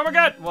 Oh my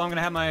god! Well, I'm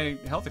gonna have my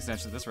health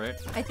extension at this rate.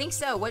 I think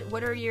so.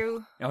 What are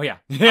you... Oh yeah.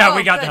 Yeah,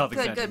 we got good, the health good,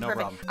 extension. Good, no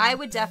perfect. problem. I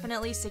would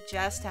definitely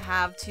suggest to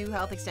have 2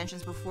 health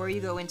extensions before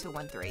you go into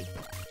 1-3.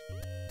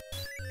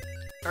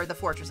 Or the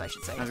fortress, I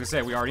should say. I was gonna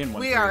say, we already in 1-3.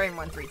 We are in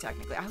 1-3,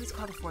 technically. I always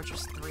call the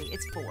fortress 3.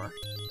 It's 4.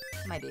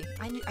 Might be.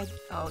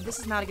 Oh, this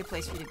is not a good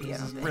place for you to be, I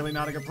don't think. Really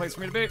not a good place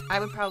for me to be. I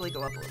would probably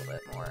go up a little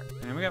bit more.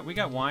 And we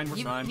got wine, we're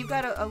fine. You've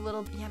got a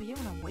little... Yeah, but you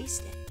don't want to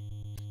waste it.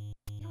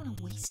 You don't want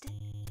to waste it?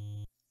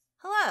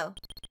 Hello.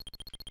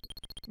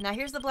 Now,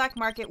 here's the black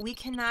market. We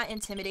cannot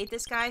intimidate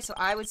this guy, so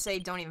I would say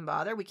don't even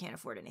bother. We can't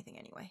afford anything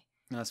anyway.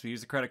 Unless we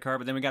use the credit card,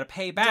 but then we gotta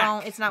pay back.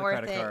 Don't. It's not worth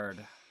credit it.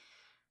 Card.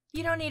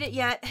 You don't need it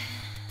yet.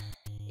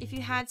 If you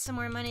had some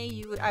more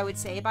money, I would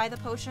say buy the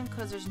potion,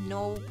 because there's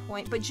no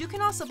point. But you can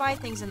also buy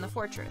things in the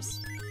fortress.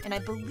 And I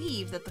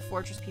believe that the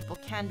fortress people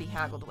can be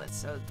haggled with,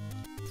 so...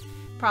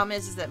 Problem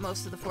is that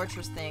most of the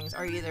fortress things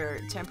are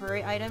either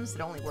temporary items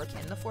that only work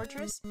in the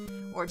fortress,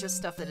 or just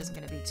stuff that isn't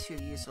going to be too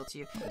useful to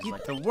you.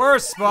 Like the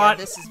worst spot!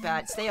 Yeah, this is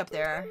bad. Stay up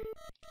there.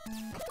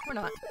 Or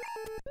not.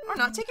 Or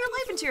not. Take your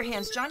life into your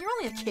hands, John. You're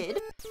only a kid.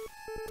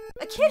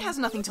 A kid has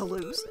nothing to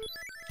lose.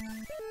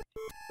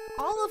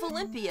 All of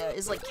Olympia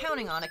is like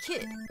counting on a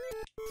kid.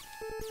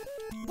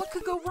 What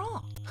could go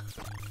wrong?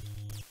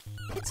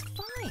 It's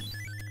fine.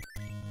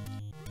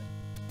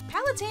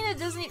 Palutena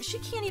doesn't. She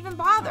can't even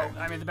bother. Oh,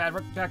 I made the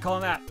bad call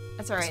on that.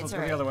 That's all right. It's all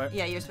right. The other way.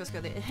 Yeah, you're supposed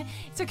to go.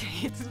 It's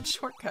okay. It's a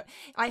shortcut.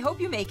 I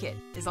hope you make it.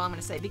 Is all I'm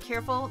gonna say. Be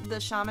careful. The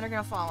shaman are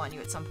gonna fall on you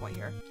at some point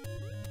here.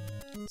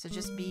 So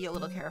just be a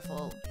little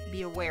careful.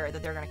 Be aware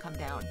that they're gonna come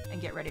down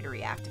and get ready to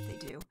react if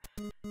they do.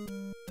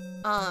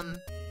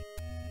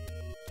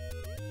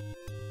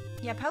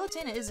 Yeah,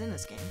 Palutena is in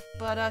this game,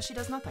 but she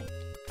does nothing.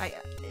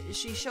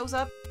 She shows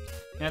up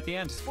at the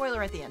end.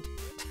 Spoiler at the end.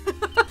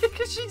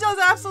 Because she does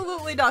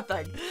absolutely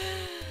nothing.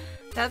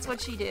 That's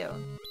what she do.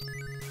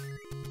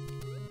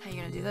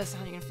 gonna do this?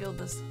 How are you gonna field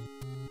this?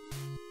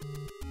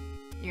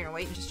 You're gonna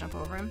wait and just jump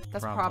over him?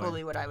 That's Probably.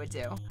 probably what I would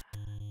do.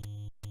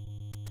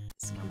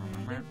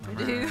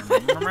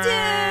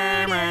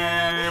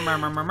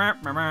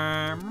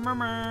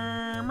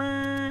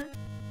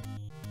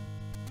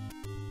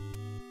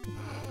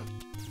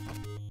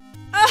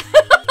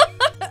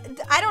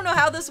 I don't know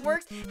how this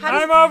works.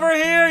 I'm over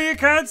here. You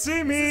can't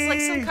see me. This is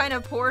like some kind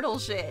of portal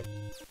shit.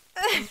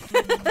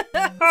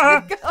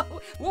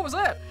 What was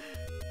that?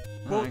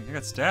 Oh, I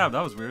got stabbed.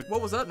 That was weird.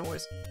 What was that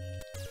noise?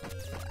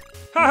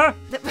 Haha.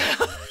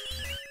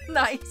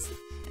 Nice.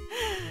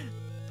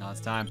 Now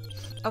it's time.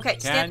 Okay,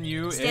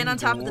 stand on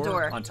top of the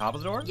door. On top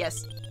of the door?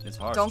 Yes. It's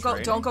hard.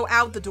 Don't go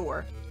out the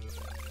door.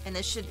 And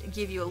this should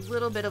give you a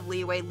little bit of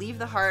leeway. Leave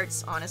the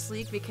hearts,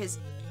 honestly, because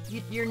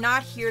you're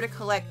not here to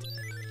collect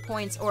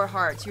points or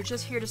hearts. You're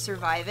just here to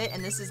survive it,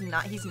 and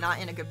he's not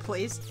in a good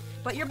place.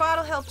 But your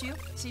bottle helped you,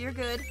 so you're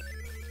good.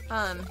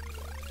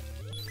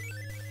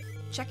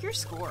 Check your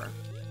score.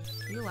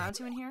 Are you allowed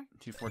to in here?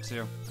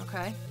 242.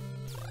 Okay.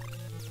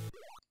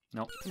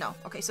 Nope. No.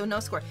 Okay, so no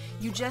score.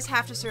 You just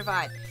have to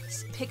survive.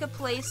 Pick a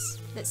place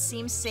that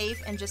seems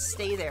safe and just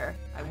stay there.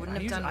 I wouldn't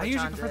have done what I John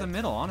usually prefer did. the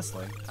middle,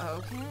 honestly.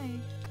 Okay.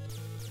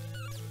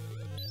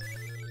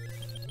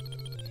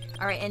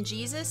 All right, and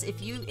Jesus, if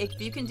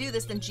you can do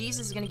this, then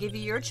Jesus is going to give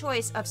you your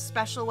choice of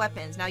special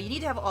weapons. Now, you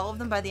need to have all of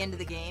them by the end of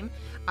the game.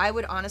 I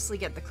would honestly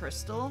get the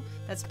crystal.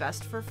 That's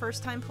best for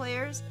first-time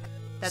players.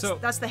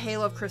 That's the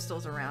halo of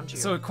crystals around you.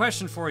 So a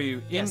question for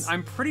you. Yes.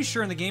 I'm pretty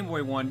sure in the Game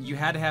Boy one, you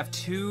had to have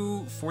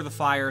 2 for the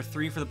fire,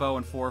 3 for the bow,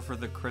 and 4 for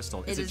the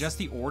crystal. Is it just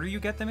the order you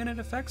get them in it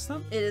affects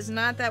them? It is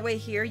not that way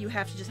here. You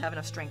have to just have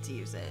enough strength to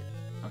use it.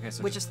 Okay,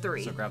 so which is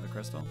 3. So grab the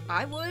crystal.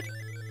 I would.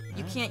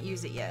 You can't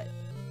use it yet,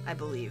 I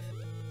believe.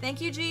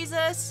 Thank you,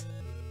 Jesus.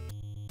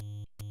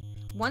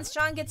 Once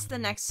John gets the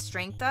next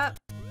strength up,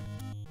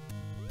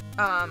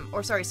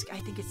 or sorry, I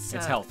think it's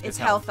health. It's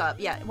health up.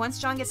 Yeah, once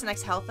John gets the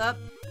next health up,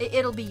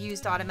 it'll be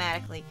used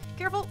automatically.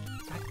 Careful.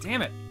 God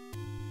damn it.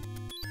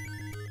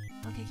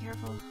 Okay,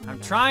 careful. Oh I'm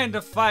trying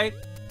to fight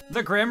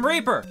the Grim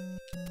Reaper.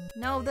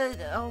 No,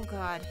 oh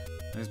god.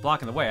 He's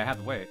blocking the way. I have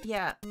to wait.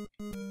 Yeah.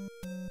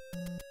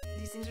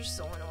 These things are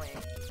so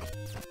annoying.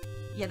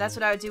 Yeah, that's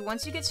what I would do.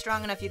 Once you get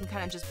strong enough, you can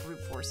kind of just brute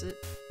force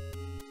it.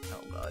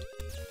 Oh god.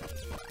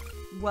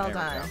 Well There we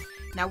done. go.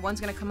 Now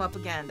one's gonna come up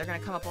again. They're gonna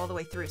come up all the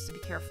way through, so be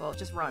careful.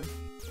 Just run.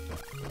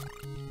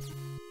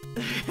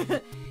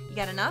 You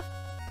got enough?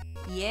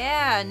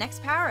 Yeah,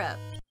 next power up.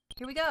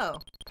 Here we go.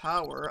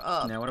 Power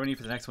up. Now, what do we need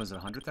for the next one? Is it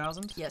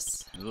 100,000? Yes.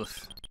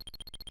 Oof.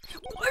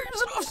 Why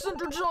is it off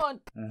center, John?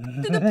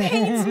 That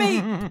pains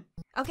me.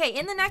 Okay,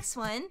 in the next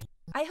one,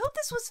 I hope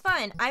this was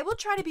fun. I will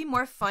try to be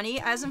more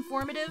funny as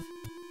informative.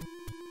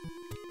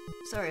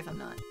 Sorry if I'm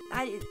not.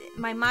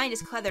 My mind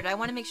is cluttered. I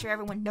want to make sure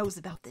everyone knows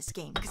about this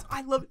game because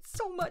I love it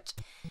so much.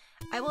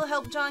 I will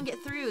help John get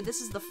through. This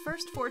is the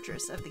first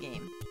fortress of the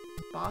game.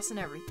 Boss and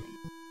everything.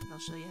 I'll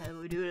show you how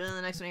we do it in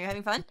the next one. Are you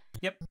having fun?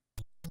 Yep.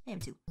 I am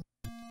too.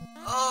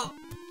 Oh!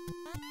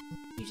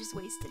 You just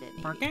wasted it,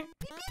 maybe. Parker?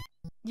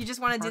 You just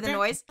want to do the Parker?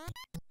 noise?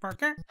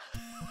 Parker?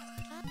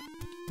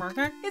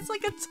 Parker? It's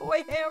like a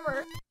toy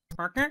hammer.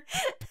 Parker?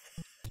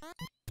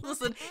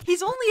 Listen,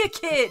 he's only a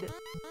kid.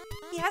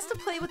 He has to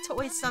play with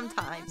toys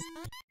sometimes.